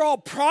church, you're all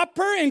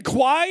proper and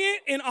quiet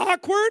and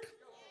awkward.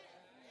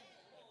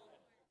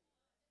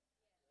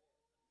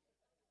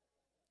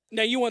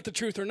 Now, you want the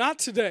truth or not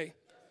today?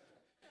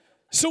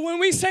 So when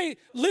we say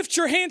lift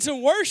your hands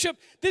and worship,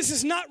 this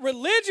is not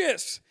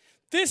religious.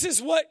 This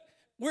is what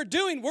we're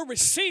doing. We're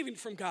receiving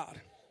from God.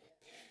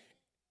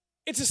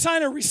 It's a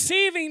sign of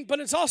receiving, but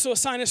it's also a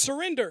sign of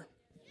surrender.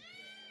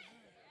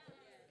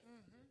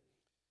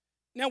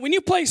 Now, when you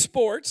play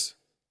sports,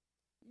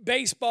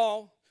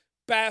 baseball,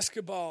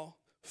 basketball,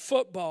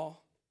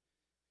 football,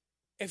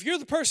 if you're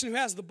the person who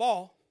has the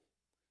ball,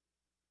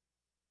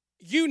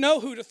 you know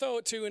who to throw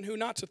it to and who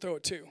not to throw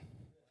it to.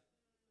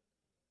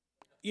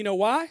 You know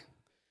why?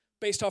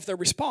 Based off their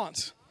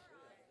response.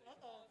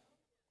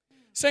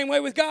 Same way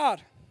with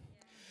God.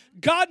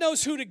 God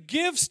knows who to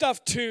give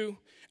stuff to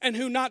and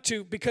who not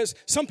to because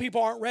some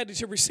people aren't ready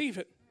to receive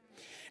it.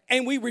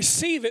 And we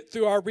receive it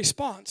through our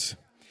response.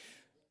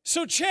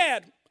 So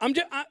Chad, I'm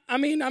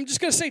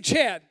just going to say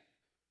Chad.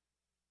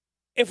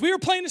 If we were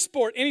playing a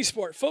sport, any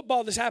sport,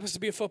 football, this happens to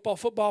be a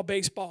football,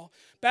 baseball,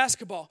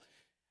 basketball,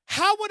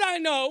 how would I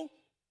know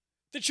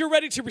that you're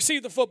ready to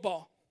receive the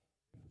football?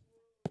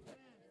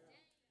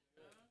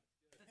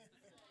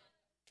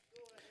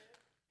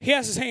 He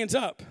has his hands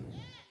up.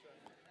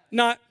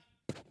 Not.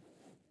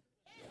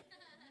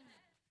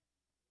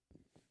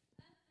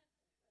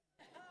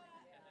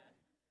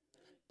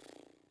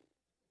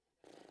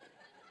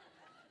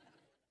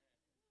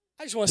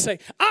 I just want to say,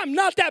 I'm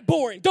not that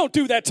boring. Don't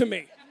do that to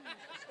me.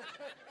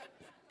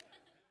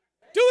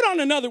 Do it on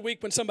another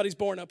week when somebody's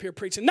boring up here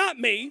preaching. Not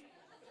me.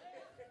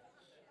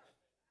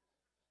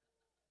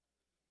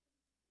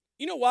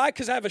 You know why?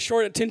 Because I have a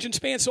short attention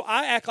span, so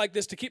I act like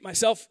this to keep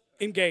myself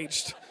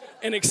engaged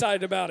and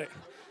excited about it.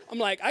 I'm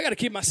like, I got to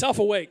keep myself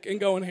awake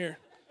and going here.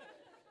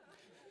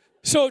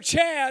 So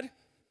Chad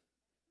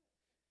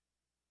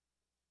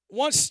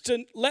wants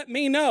to let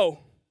me know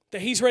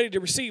that he's ready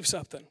to receive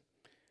something.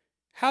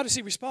 How does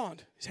he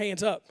respond? His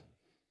hands up.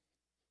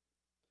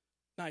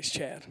 Nice,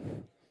 Chad.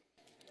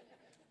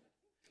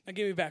 Now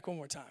give me back one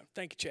more time.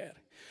 Thank you, Chad.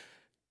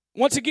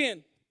 Once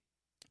again,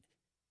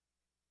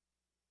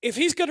 If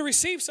he's going to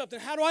receive something,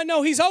 how do I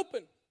know he's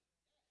open?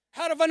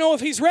 How do I know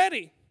if he's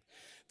ready?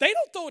 They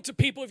don't throw it to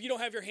people if you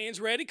don't have your hands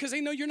ready because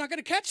they know you're not going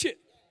to catch it.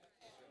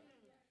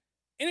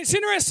 And it's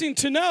interesting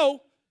to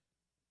know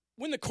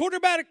when the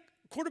quarterback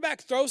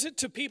throws it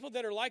to people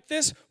that are like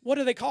this, what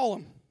do they call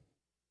them?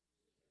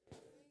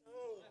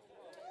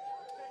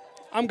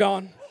 I'm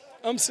gone.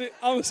 I'm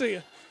going to see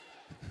you.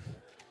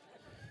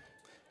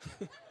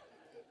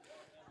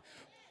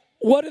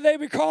 What do they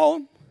call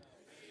them?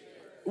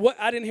 What?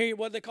 I didn't hear you.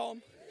 What do they call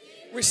them?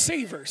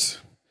 Receivers.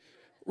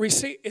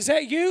 Is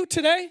that you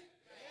today?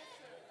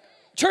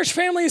 Church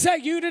family, is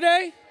that you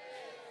today?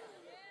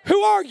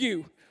 Who are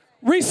you?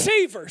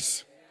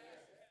 Receivers.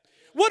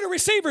 What do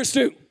receivers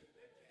do?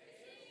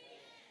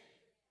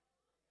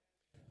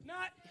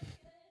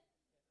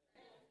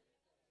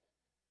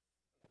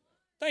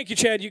 Thank you,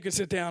 Chad. You can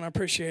sit down. I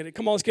appreciate it.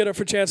 Come on, let's get up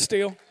for Chad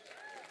Steele.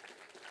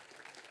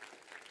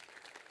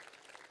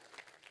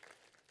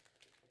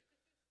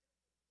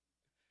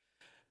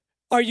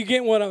 Are you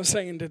getting what I'm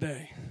saying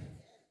today?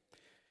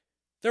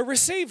 They're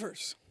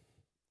receivers.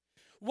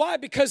 Why?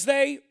 Because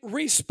they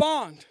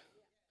respond.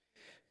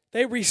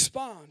 They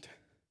respond.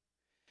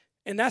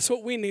 And that's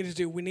what we need to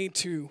do. We need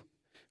to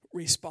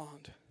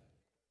respond.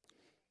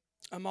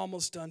 I'm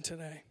almost done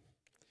today.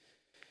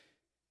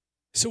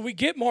 So we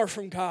get more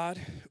from God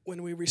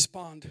when we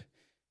respond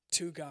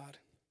to God.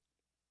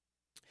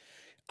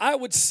 I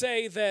would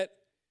say that,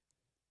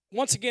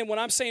 once again, when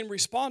I'm saying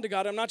respond to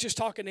God, I'm not just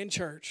talking in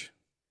church.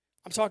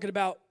 I'm talking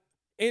about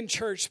in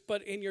church,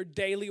 but in your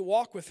daily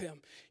walk with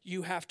Him.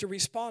 You have to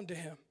respond to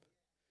Him.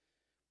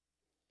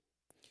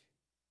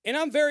 And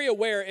I'm very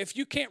aware, if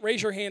you can't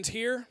raise your hands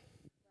here,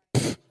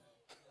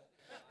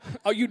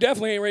 oh, you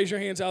definitely ain't raise your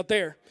hands out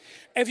there.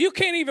 If you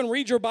can't even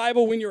read your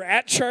Bible when you're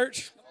at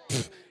church,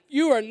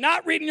 you are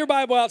not reading your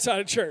Bible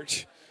outside of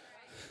church.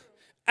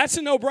 That's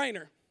a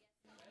no-brainer.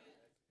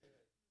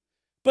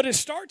 But it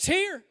starts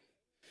here.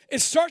 It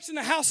starts in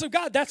the house of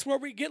God. That's where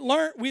we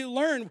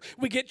learn,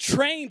 we get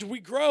trained, we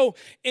grow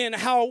in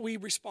how we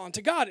respond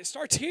to God. It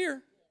starts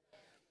here.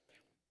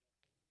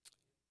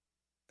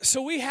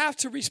 So we have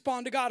to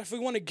respond to God. If we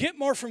want to get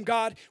more from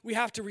God, we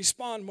have to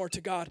respond more to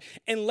God.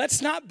 And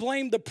let's not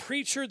blame the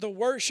preacher, the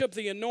worship,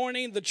 the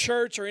anointing, the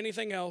church, or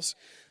anything else.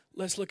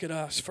 Let's look at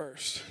us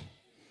first.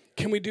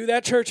 Can we do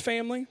that, church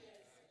family?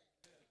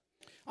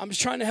 I'm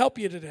just trying to help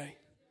you today.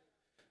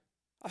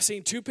 I've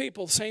seen two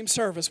people, same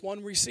service,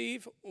 one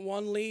receive,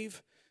 one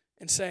leave,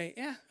 and say,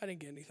 yeah, I didn't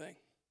get anything.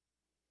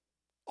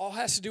 All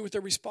has to do with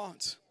their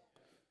response.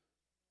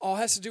 All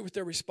has to do with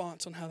their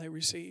response on how they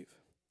receive.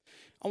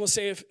 I'm going to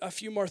say a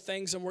few more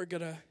things, and we're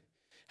going to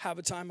have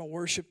a time of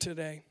worship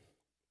today.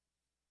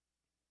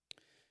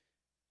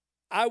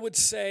 I would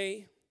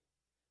say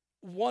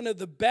one of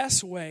the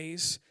best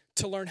ways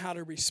to learn how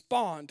to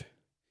respond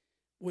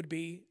would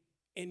be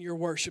in your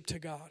worship to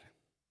God.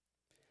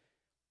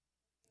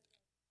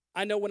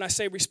 I know when I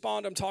say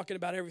respond, I'm talking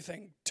about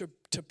everything.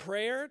 To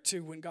prayer,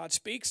 to when God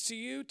speaks to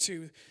you,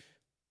 to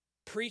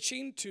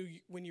preaching, to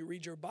when you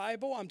read your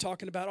Bible. I'm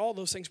talking about all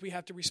those things. We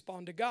have to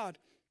respond to God.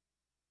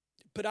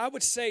 But I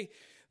would say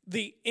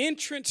the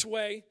entrance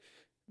way,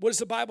 what does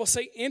the Bible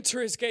say?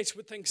 Enter His gates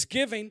with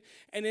thanksgiving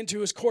and into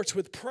His courts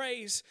with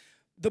praise.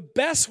 The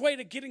best way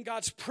to get in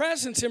God's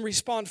presence and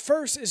respond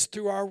first is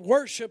through our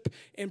worship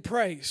and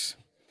praise.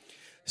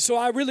 So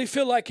I really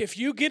feel like if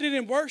you get it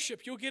in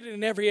worship, you'll get it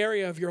in every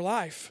area of your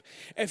life.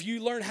 If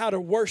you learn how to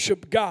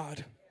worship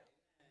God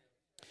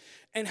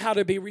and how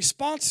to be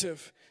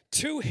responsive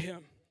to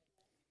Him.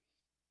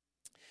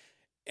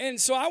 And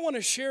so I want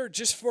to share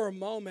just for a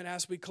moment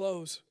as we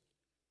close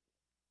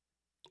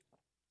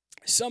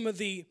some of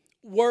the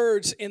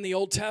words in the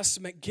Old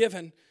Testament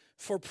given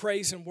for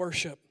praise and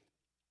worship.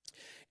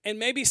 And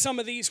maybe some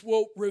of these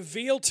will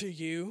reveal to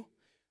you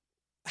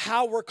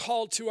how we're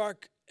called to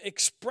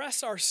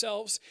express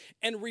ourselves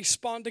and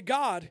respond to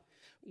God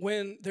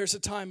when there's a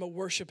time of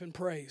worship and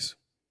praise.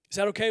 Is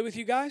that okay with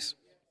you guys?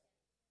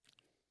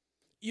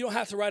 You don't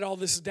have to write all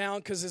this down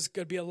because it's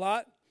going to be a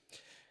lot.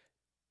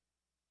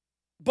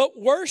 But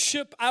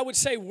worship, I would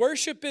say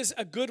worship is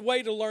a good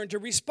way to learn to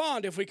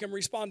respond. If we can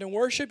respond in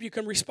worship, you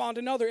can respond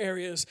in other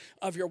areas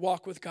of your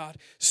walk with God.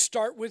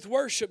 Start with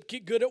worship.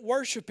 Get good at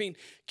worshiping.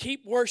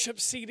 Keep worship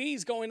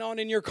CDs going on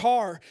in your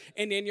car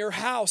and in your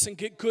house and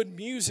get good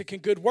music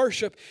and good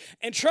worship.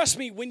 And trust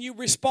me, when you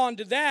respond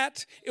to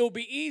that, it will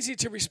be easy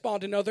to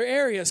respond in other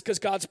areas because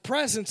God's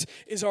presence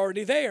is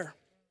already there.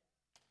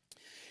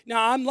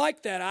 Now, I'm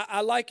like that.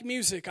 I like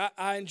music.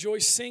 I enjoy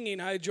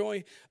singing. I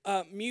enjoy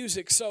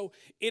music. So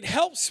it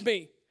helps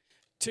me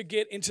to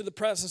get into the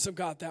presence of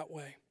God that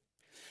way.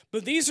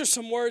 But these are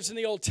some words in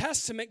the Old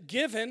Testament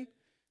given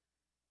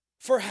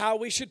for how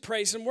we should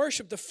praise and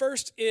worship. The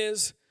first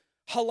is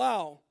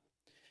halal.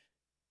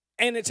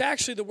 And it's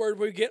actually the word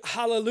we get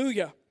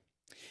hallelujah.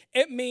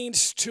 It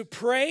means to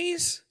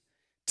praise,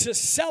 to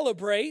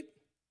celebrate,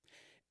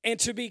 and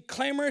to be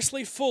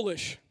clamorously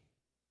foolish.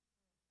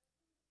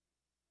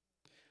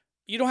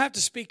 You don't have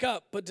to speak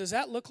up, but does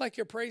that look like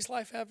your praise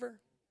life ever?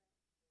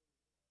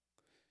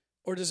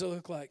 Or does it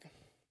look like,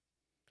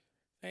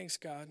 Thanks,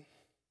 God.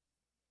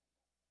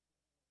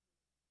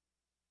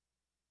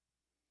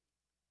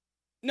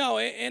 No,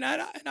 and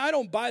I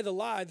don't buy the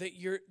lie that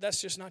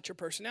that's just not your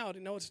personality.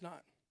 No, it's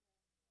not.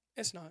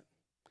 It's not.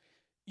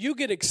 You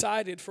get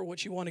excited for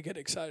what you want to get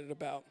excited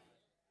about.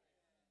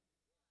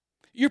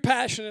 You're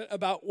passionate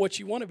about what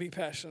you want to be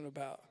passionate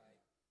about.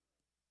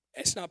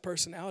 It's not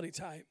personality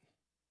type.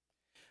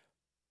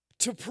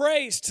 To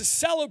praise, to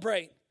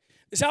celebrate.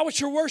 Is that what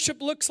your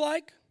worship looks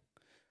like?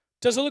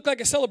 Does it look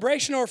like a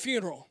celebration or a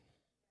funeral?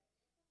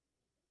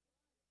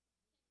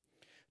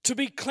 To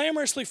be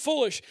clamorously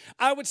foolish.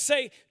 I would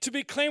say to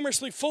be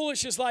clamorously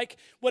foolish is like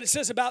what it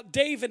says about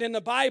David in the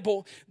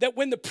Bible, that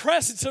when the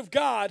presence of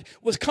God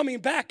was coming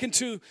back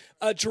into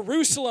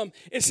Jerusalem,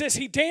 it says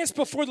he danced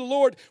before the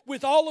Lord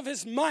with all of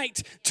his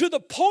might to the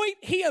point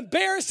he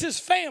embarrassed his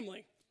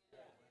family.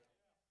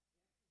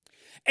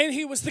 And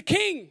he was the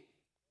king.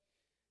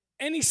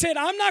 And he said,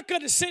 I'm not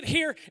going to sit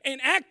here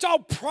and act all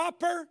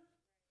proper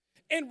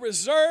and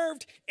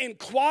reserved and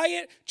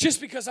quiet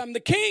just because I'm the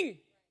king.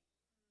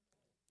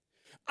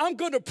 I'm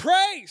going to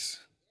praise.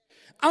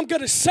 I'm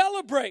going to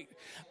celebrate.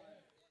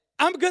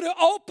 I'm going to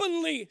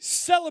openly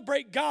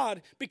celebrate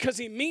God because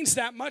he means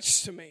that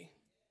much to me.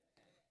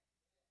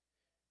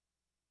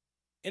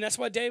 And that's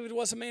why David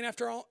was a man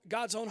after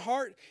God's own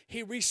heart.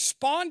 He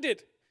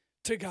responded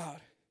to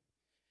God.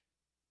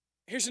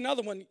 Here's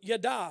another one.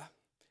 Yada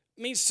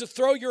means to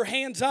throw your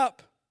hands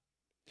up.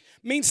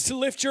 Means to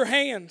lift your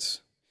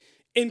hands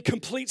in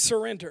complete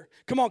surrender.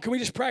 Come on, can we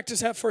just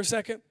practice that for a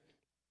second?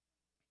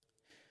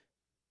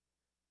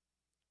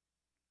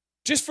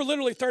 Just for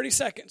literally 30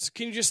 seconds,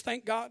 can you just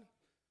thank God?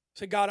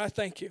 Say, God, I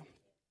thank you.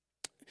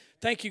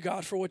 Thank you,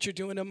 God, for what you're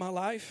doing in my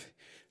life.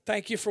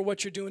 Thank you for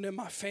what you're doing in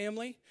my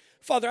family.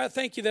 Father, I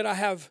thank you that I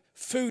have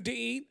food to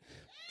eat,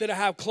 that I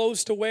have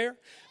clothes to wear,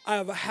 I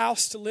have a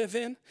house to live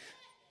in,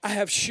 I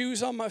have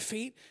shoes on my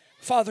feet.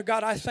 Father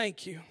God, I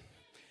thank you.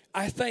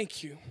 I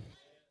thank you.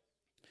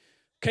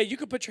 Okay, you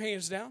can put your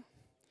hands down.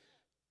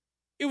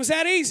 It was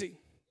that easy.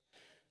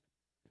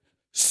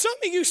 Some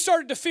of you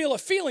started to feel a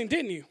feeling,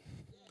 didn't you?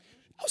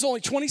 It was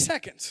only 20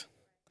 seconds.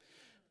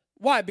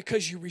 Why?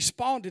 Because you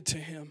responded to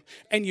him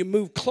and you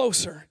moved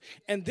closer.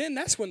 And then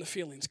that's when the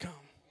feelings come.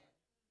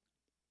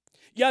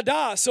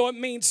 Yada, so it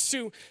means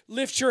to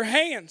lift your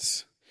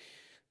hands.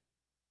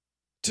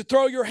 To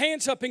throw your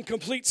hands up in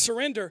complete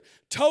surrender.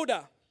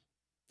 Toda.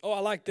 Oh, I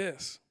like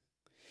this.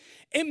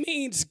 It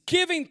means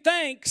giving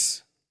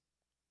thanks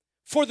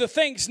for the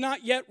things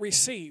not yet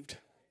received.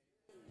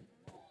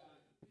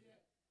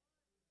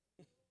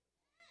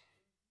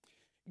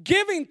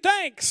 Giving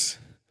thanks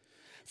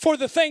for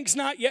the things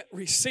not yet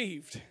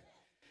received.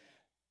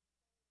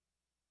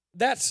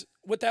 That's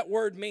what that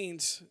word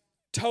means,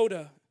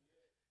 toda,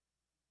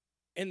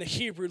 in the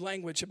Hebrew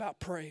language about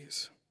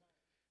praise.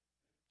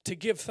 To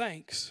give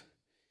thanks.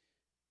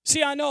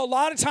 See, I know a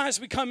lot of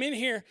times we come in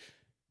here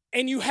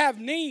and you have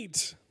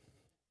needs.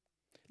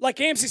 Like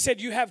Amsi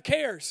said, you have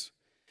cares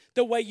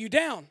that weigh you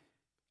down.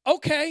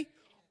 Okay,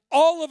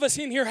 all of us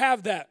in here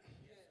have that.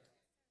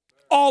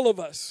 All of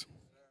us.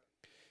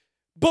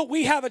 But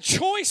we have a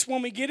choice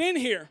when we get in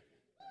here.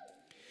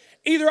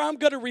 Either I'm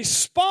going to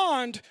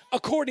respond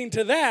according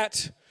to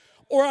that,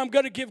 or I'm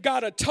going to give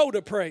God a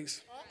toda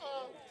praise.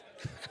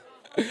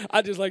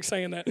 I just like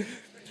saying that.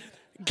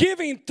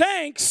 Giving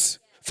thanks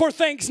for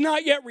things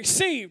not yet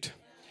received.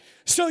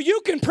 So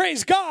you can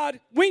praise God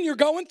when you're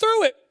going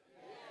through it.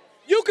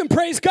 You can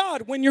praise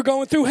God when you're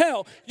going through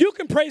hell. You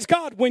can praise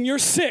God when you're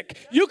sick.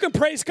 You can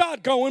praise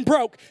God going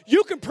broke.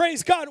 You can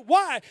praise God.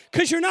 Why?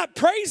 Because you're not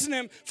praising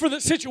him for the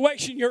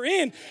situation you're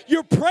in.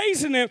 You're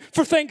praising him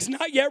for things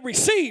not yet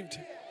received.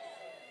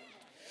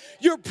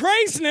 You're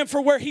praising him for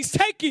where he's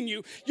taking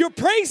you. You're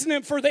praising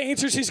him for the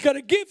answers he's going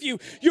to give you.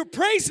 You're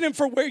praising him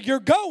for where you're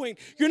going.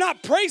 You're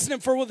not praising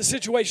him for the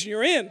situation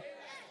you're in.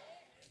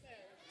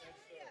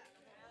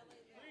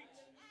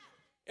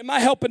 Am I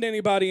helping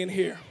anybody in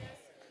here?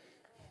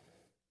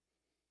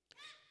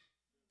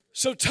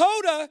 So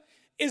Toda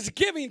is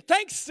giving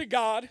thanks to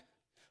God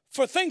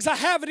for things I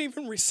haven't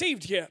even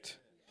received yet.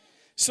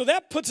 So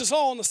that puts us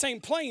all on the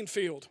same playing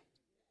field.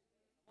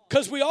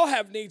 Because we all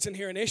have needs in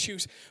here and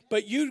issues.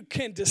 But you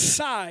can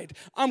decide,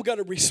 I'm going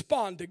to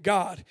respond to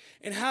God.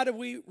 And how do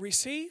we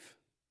receive?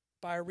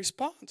 By a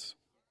response.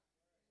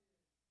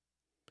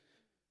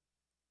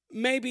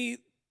 Maybe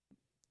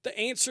the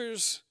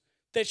answers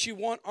that you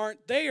want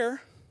aren't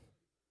there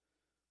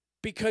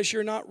because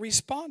you're not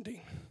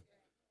responding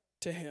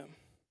to him.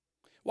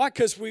 Why?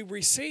 Because we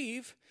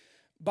receive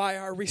by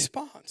our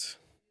response.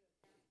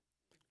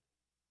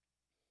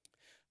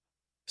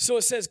 So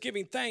it says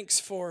giving thanks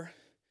for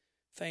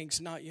things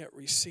not yet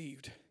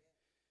received.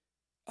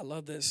 I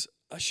love this.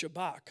 A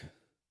shabak.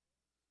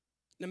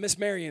 Now, Miss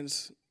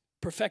Marion's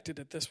perfected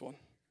at this one.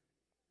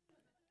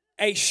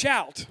 A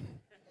shout.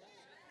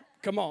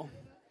 Come on.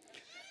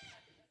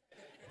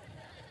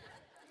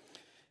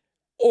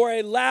 Or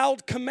a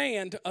loud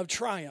command of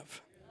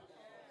triumph.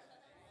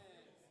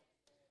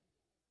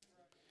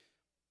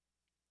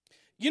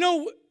 You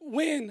know,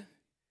 when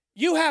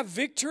you have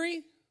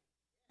victory,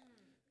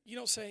 You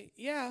don't say,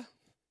 yeah.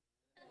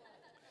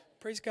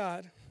 Praise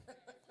God.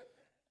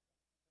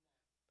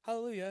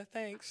 Hallelujah,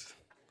 thanks.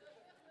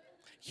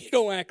 You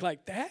don't act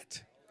like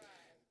that.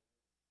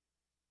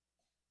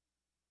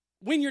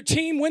 When your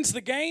team wins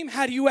the game,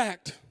 how do you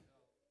act?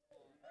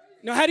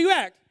 No, how do you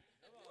act?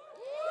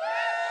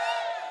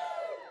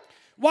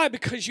 Why?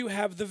 Because you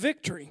have the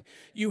victory.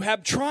 You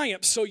have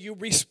triumph, so you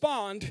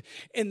respond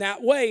in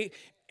that way.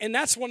 And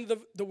that's one of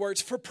the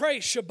words for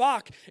praise.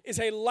 Shabach is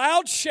a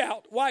loud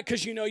shout. Why?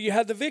 Because you know you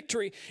have the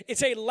victory.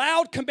 It's a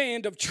loud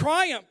command of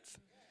triumph.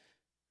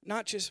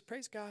 Not just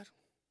praise God.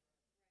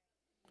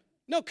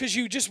 No, because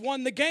you just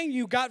won the game.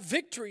 You got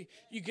victory.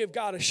 You give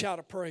God a shout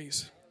of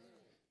praise.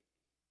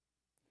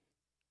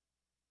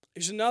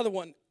 Here's another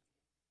one.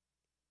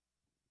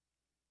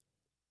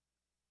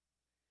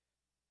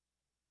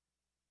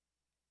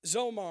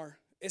 Zomar.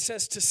 It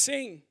says to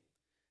sing,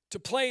 to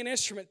play an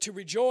instrument, to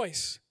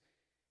rejoice,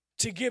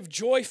 to give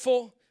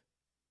joyful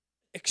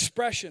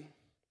expression.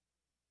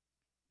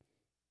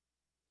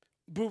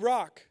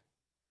 Burak.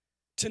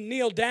 To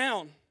kneel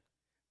down,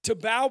 to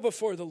bow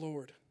before the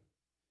Lord.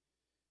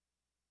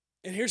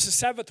 And here's the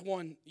seventh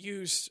one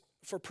used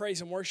for praise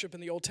and worship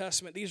in the Old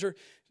Testament. These are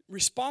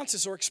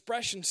responses or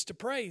expressions to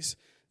praise.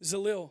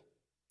 Zalil.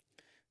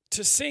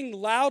 To sing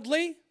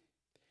loudly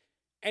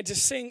and to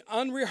sing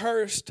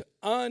unrehearsed,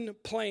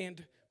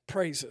 unplanned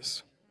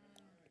praises.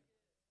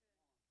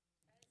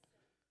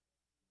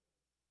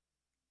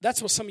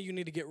 That's what some of you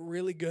need to get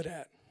really good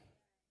at.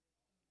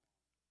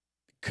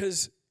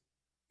 Because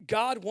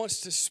God wants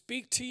to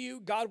speak to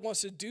you. God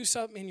wants to do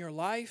something in your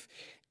life.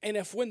 And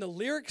if when the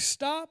lyrics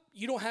stop,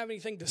 you don't have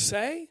anything to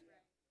say,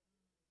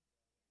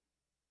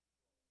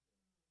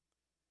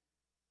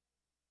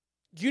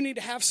 you need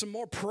to have some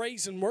more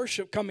praise and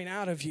worship coming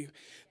out of you.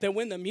 That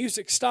when the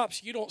music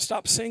stops, you don't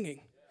stop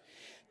singing.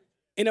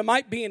 And it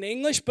might be in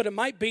English, but it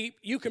might be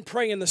you can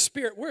pray in the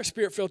Spirit. We're a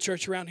Spirit-filled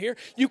church around here.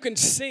 You can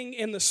sing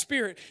in the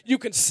Spirit. You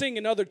can sing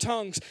in other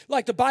tongues.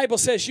 Like the Bible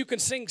says, you can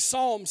sing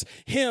psalms,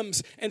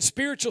 hymns, and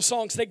spiritual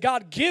songs that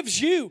God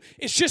gives you.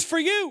 It's just for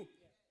you.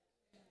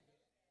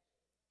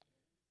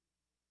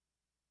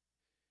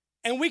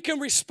 And we can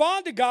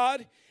respond to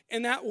God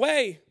in that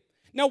way.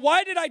 Now,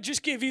 why did I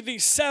just give you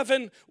these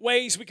 7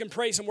 ways we can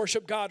praise and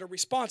worship God or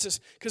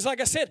responses? Because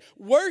like I said,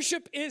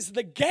 worship is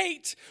the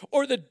gate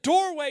or the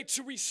doorway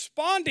to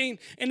responding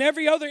in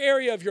every other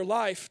area of your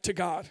life to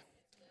God.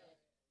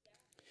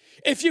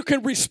 If you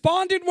can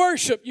respond in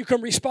worship, you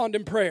can respond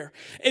in prayer.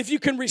 If you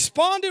can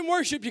respond in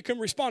worship, you can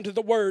respond to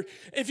the word.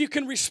 If you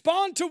can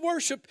respond to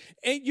worship,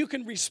 you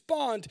can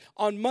respond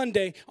on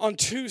Monday, on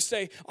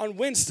Tuesday, on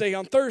Wednesday,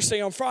 on Thursday,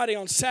 on Friday,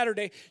 on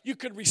Saturday. You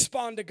could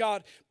respond to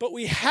God. But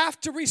we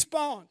have to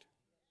respond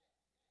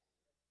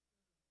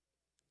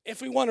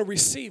if we want to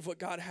receive what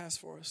God has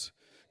for us.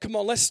 Come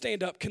on, let's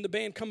stand up. Can the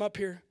band come up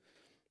here?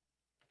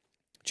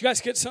 Did you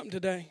guys get something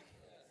today?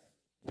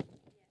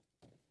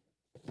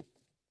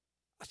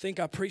 I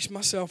think I preached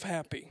myself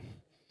happy.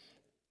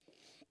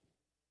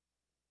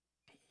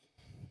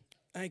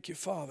 Thank you,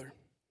 Father.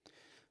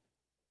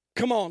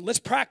 Come on, let's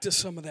practice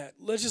some of that.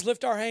 Let's just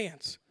lift our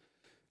hands.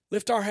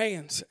 Lift our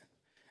hands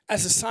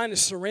as a sign of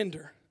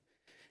surrender,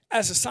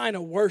 as a sign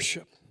of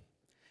worship,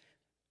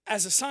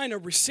 as a sign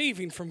of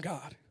receiving from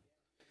God.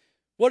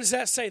 What does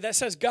that say? That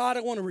says, God,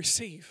 I want to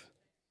receive.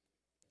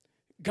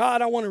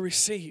 God, I want to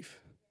receive.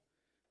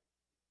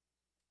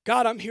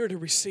 God, I'm here to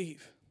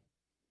receive.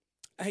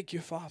 Thank you,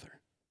 Father.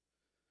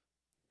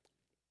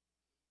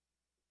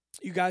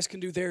 You guys can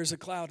do There's a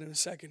Cloud in a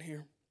second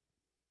here.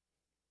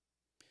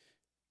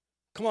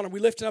 Come on, are we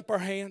lifting up our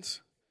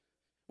hands?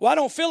 Well, I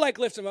don't feel like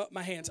lifting up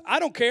my hands. I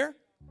don't care.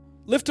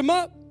 Lift them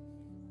up.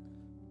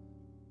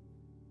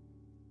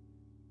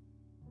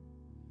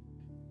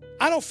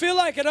 I don't feel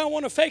like it. I don't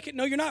want to fake it.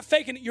 No, you're not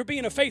faking it. You're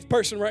being a faith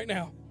person right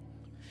now.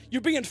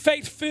 You're being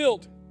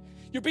faith-filled.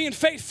 You're being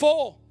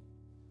faithful.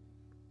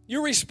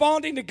 You're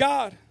responding to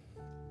God.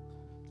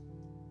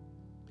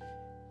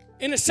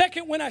 In a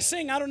second when I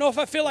sing, I don't know if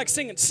I feel like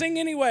singing. Sing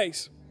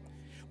anyways.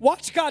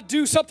 Watch God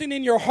do something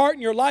in your heart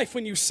and your life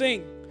when you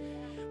sing.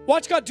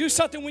 Watch God do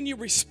something when you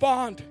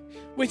respond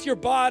with your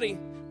body,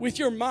 with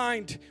your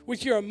mind,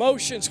 with your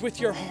emotions, with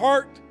your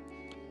heart.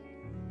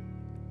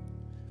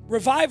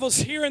 Revival's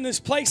here in this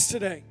place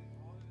today.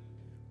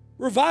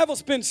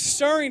 Revival's been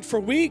stirring for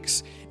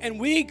weeks and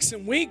weeks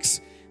and weeks,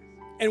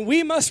 and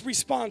we must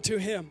respond to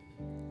Him.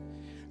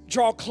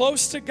 Draw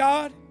close to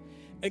God,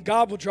 and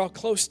God will draw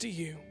close to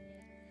you.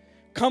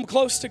 Come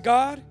close to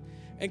God,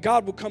 and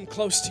God will come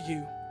close to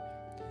you.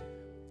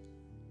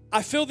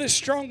 I feel this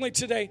strongly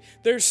today.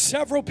 There's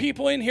several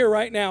people in here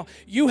right now.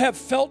 You have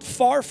felt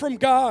far from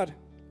God.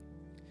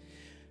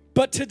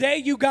 But today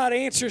you got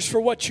answers for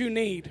what you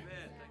need.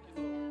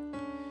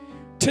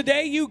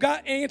 Today you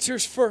got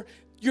answers for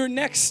your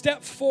next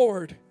step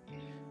forward.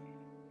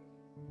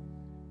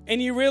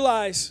 And you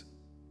realize,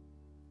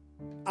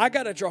 I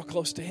got to draw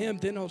close to Him,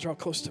 then He'll draw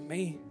close to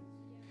me.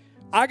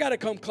 I got to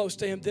come close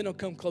to Him, then He'll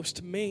come close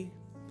to me.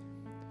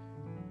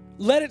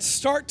 Let it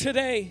start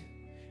today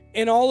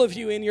in all of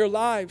you, in your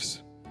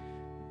lives.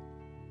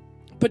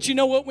 But you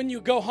know what? When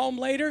you go home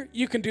later,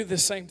 you can do the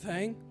same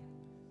thing.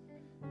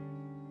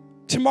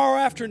 Tomorrow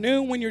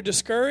afternoon, when you're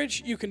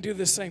discouraged, you can do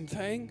the same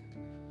thing.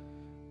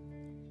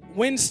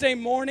 Wednesday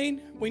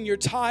morning, when you're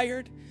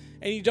tired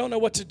and you don't know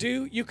what to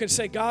do, you can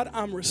say, God,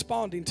 I'm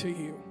responding to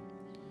you.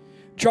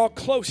 Draw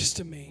close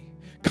to me.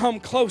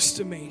 Come close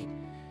to me.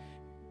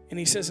 And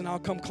he says, and I'll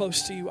come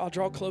close to you. I'll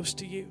draw close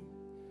to you.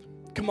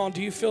 Come on,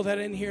 do you feel that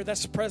in here?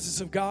 That's the presence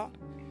of God.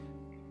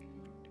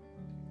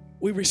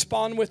 We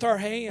respond with our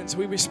hands.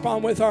 We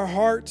respond with our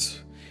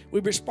hearts.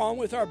 We respond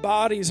with our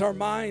bodies, our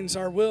minds,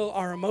 our will,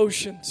 our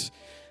emotions.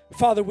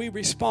 Father, we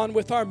respond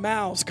with our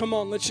mouths. Come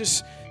on, let's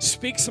just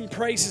speak some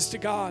praises to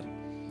God.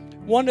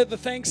 One of the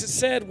things it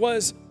said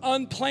was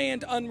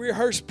unplanned,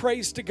 unrehearsed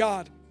praise to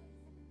God.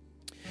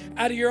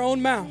 Out of your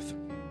own mouth.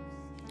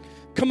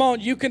 Come on,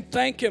 you can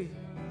thank Him.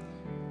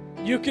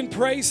 You can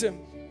praise Him.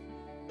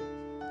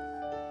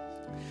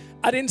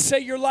 I didn't say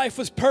your life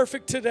was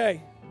perfect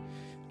today.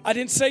 I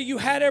didn't say you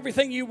had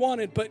everything you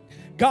wanted, but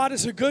God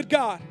is a good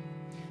God.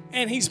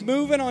 And He's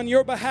moving on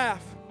your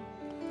behalf.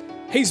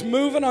 He's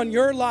moving on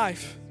your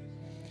life.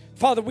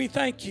 Father, we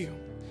thank you.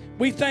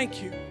 We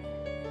thank you.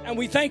 And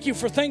we thank you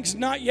for things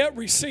not yet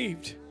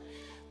received.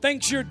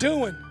 Things you're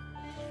doing.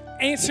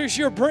 Answers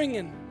you're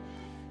bringing.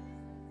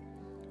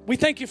 We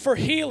thank you for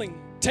healing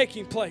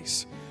taking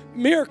place.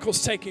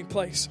 Miracles taking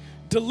place.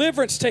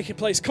 Deliverance taking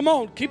place. Come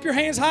on, keep your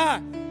hands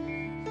high.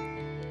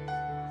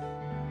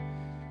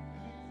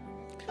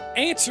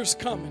 Answers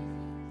coming.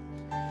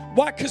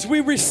 Why? Because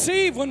we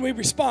receive when we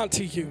respond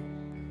to you.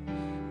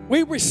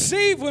 We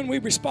receive when we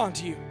respond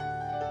to you.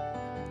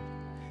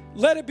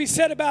 Let it be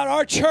said about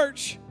our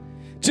church,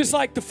 just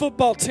like the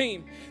football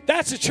team.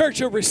 That's a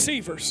church of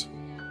receivers.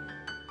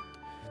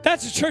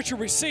 That's a church of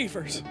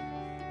receivers.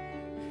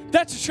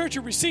 That's a church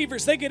of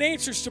receivers. They get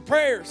answers to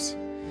prayers.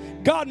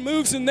 God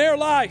moves in their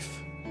life.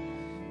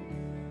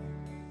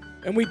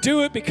 And we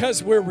do it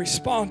because we're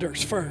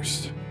responders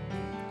first.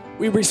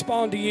 We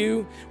respond to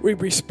you. We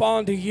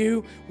respond to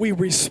you. We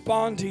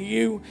respond to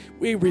you.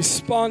 We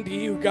respond to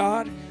you,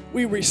 God.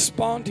 We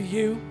respond to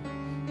you.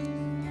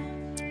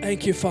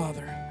 Thank you,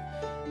 Father.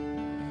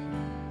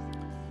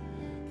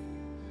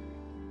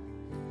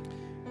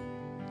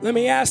 Let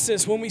me ask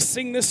this. When we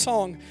sing this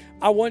song,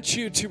 I want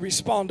you to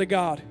respond to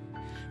God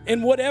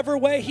in whatever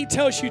way He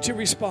tells you to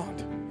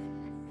respond.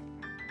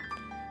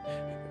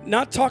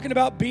 Not talking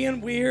about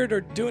being weird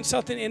or doing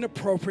something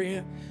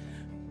inappropriate,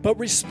 but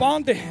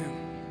respond to Him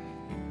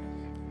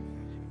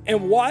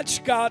and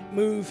watch God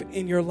move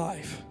in your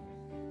life.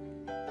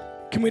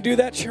 Can we do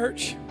that,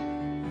 church?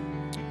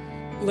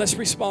 Let's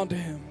respond to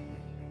Him.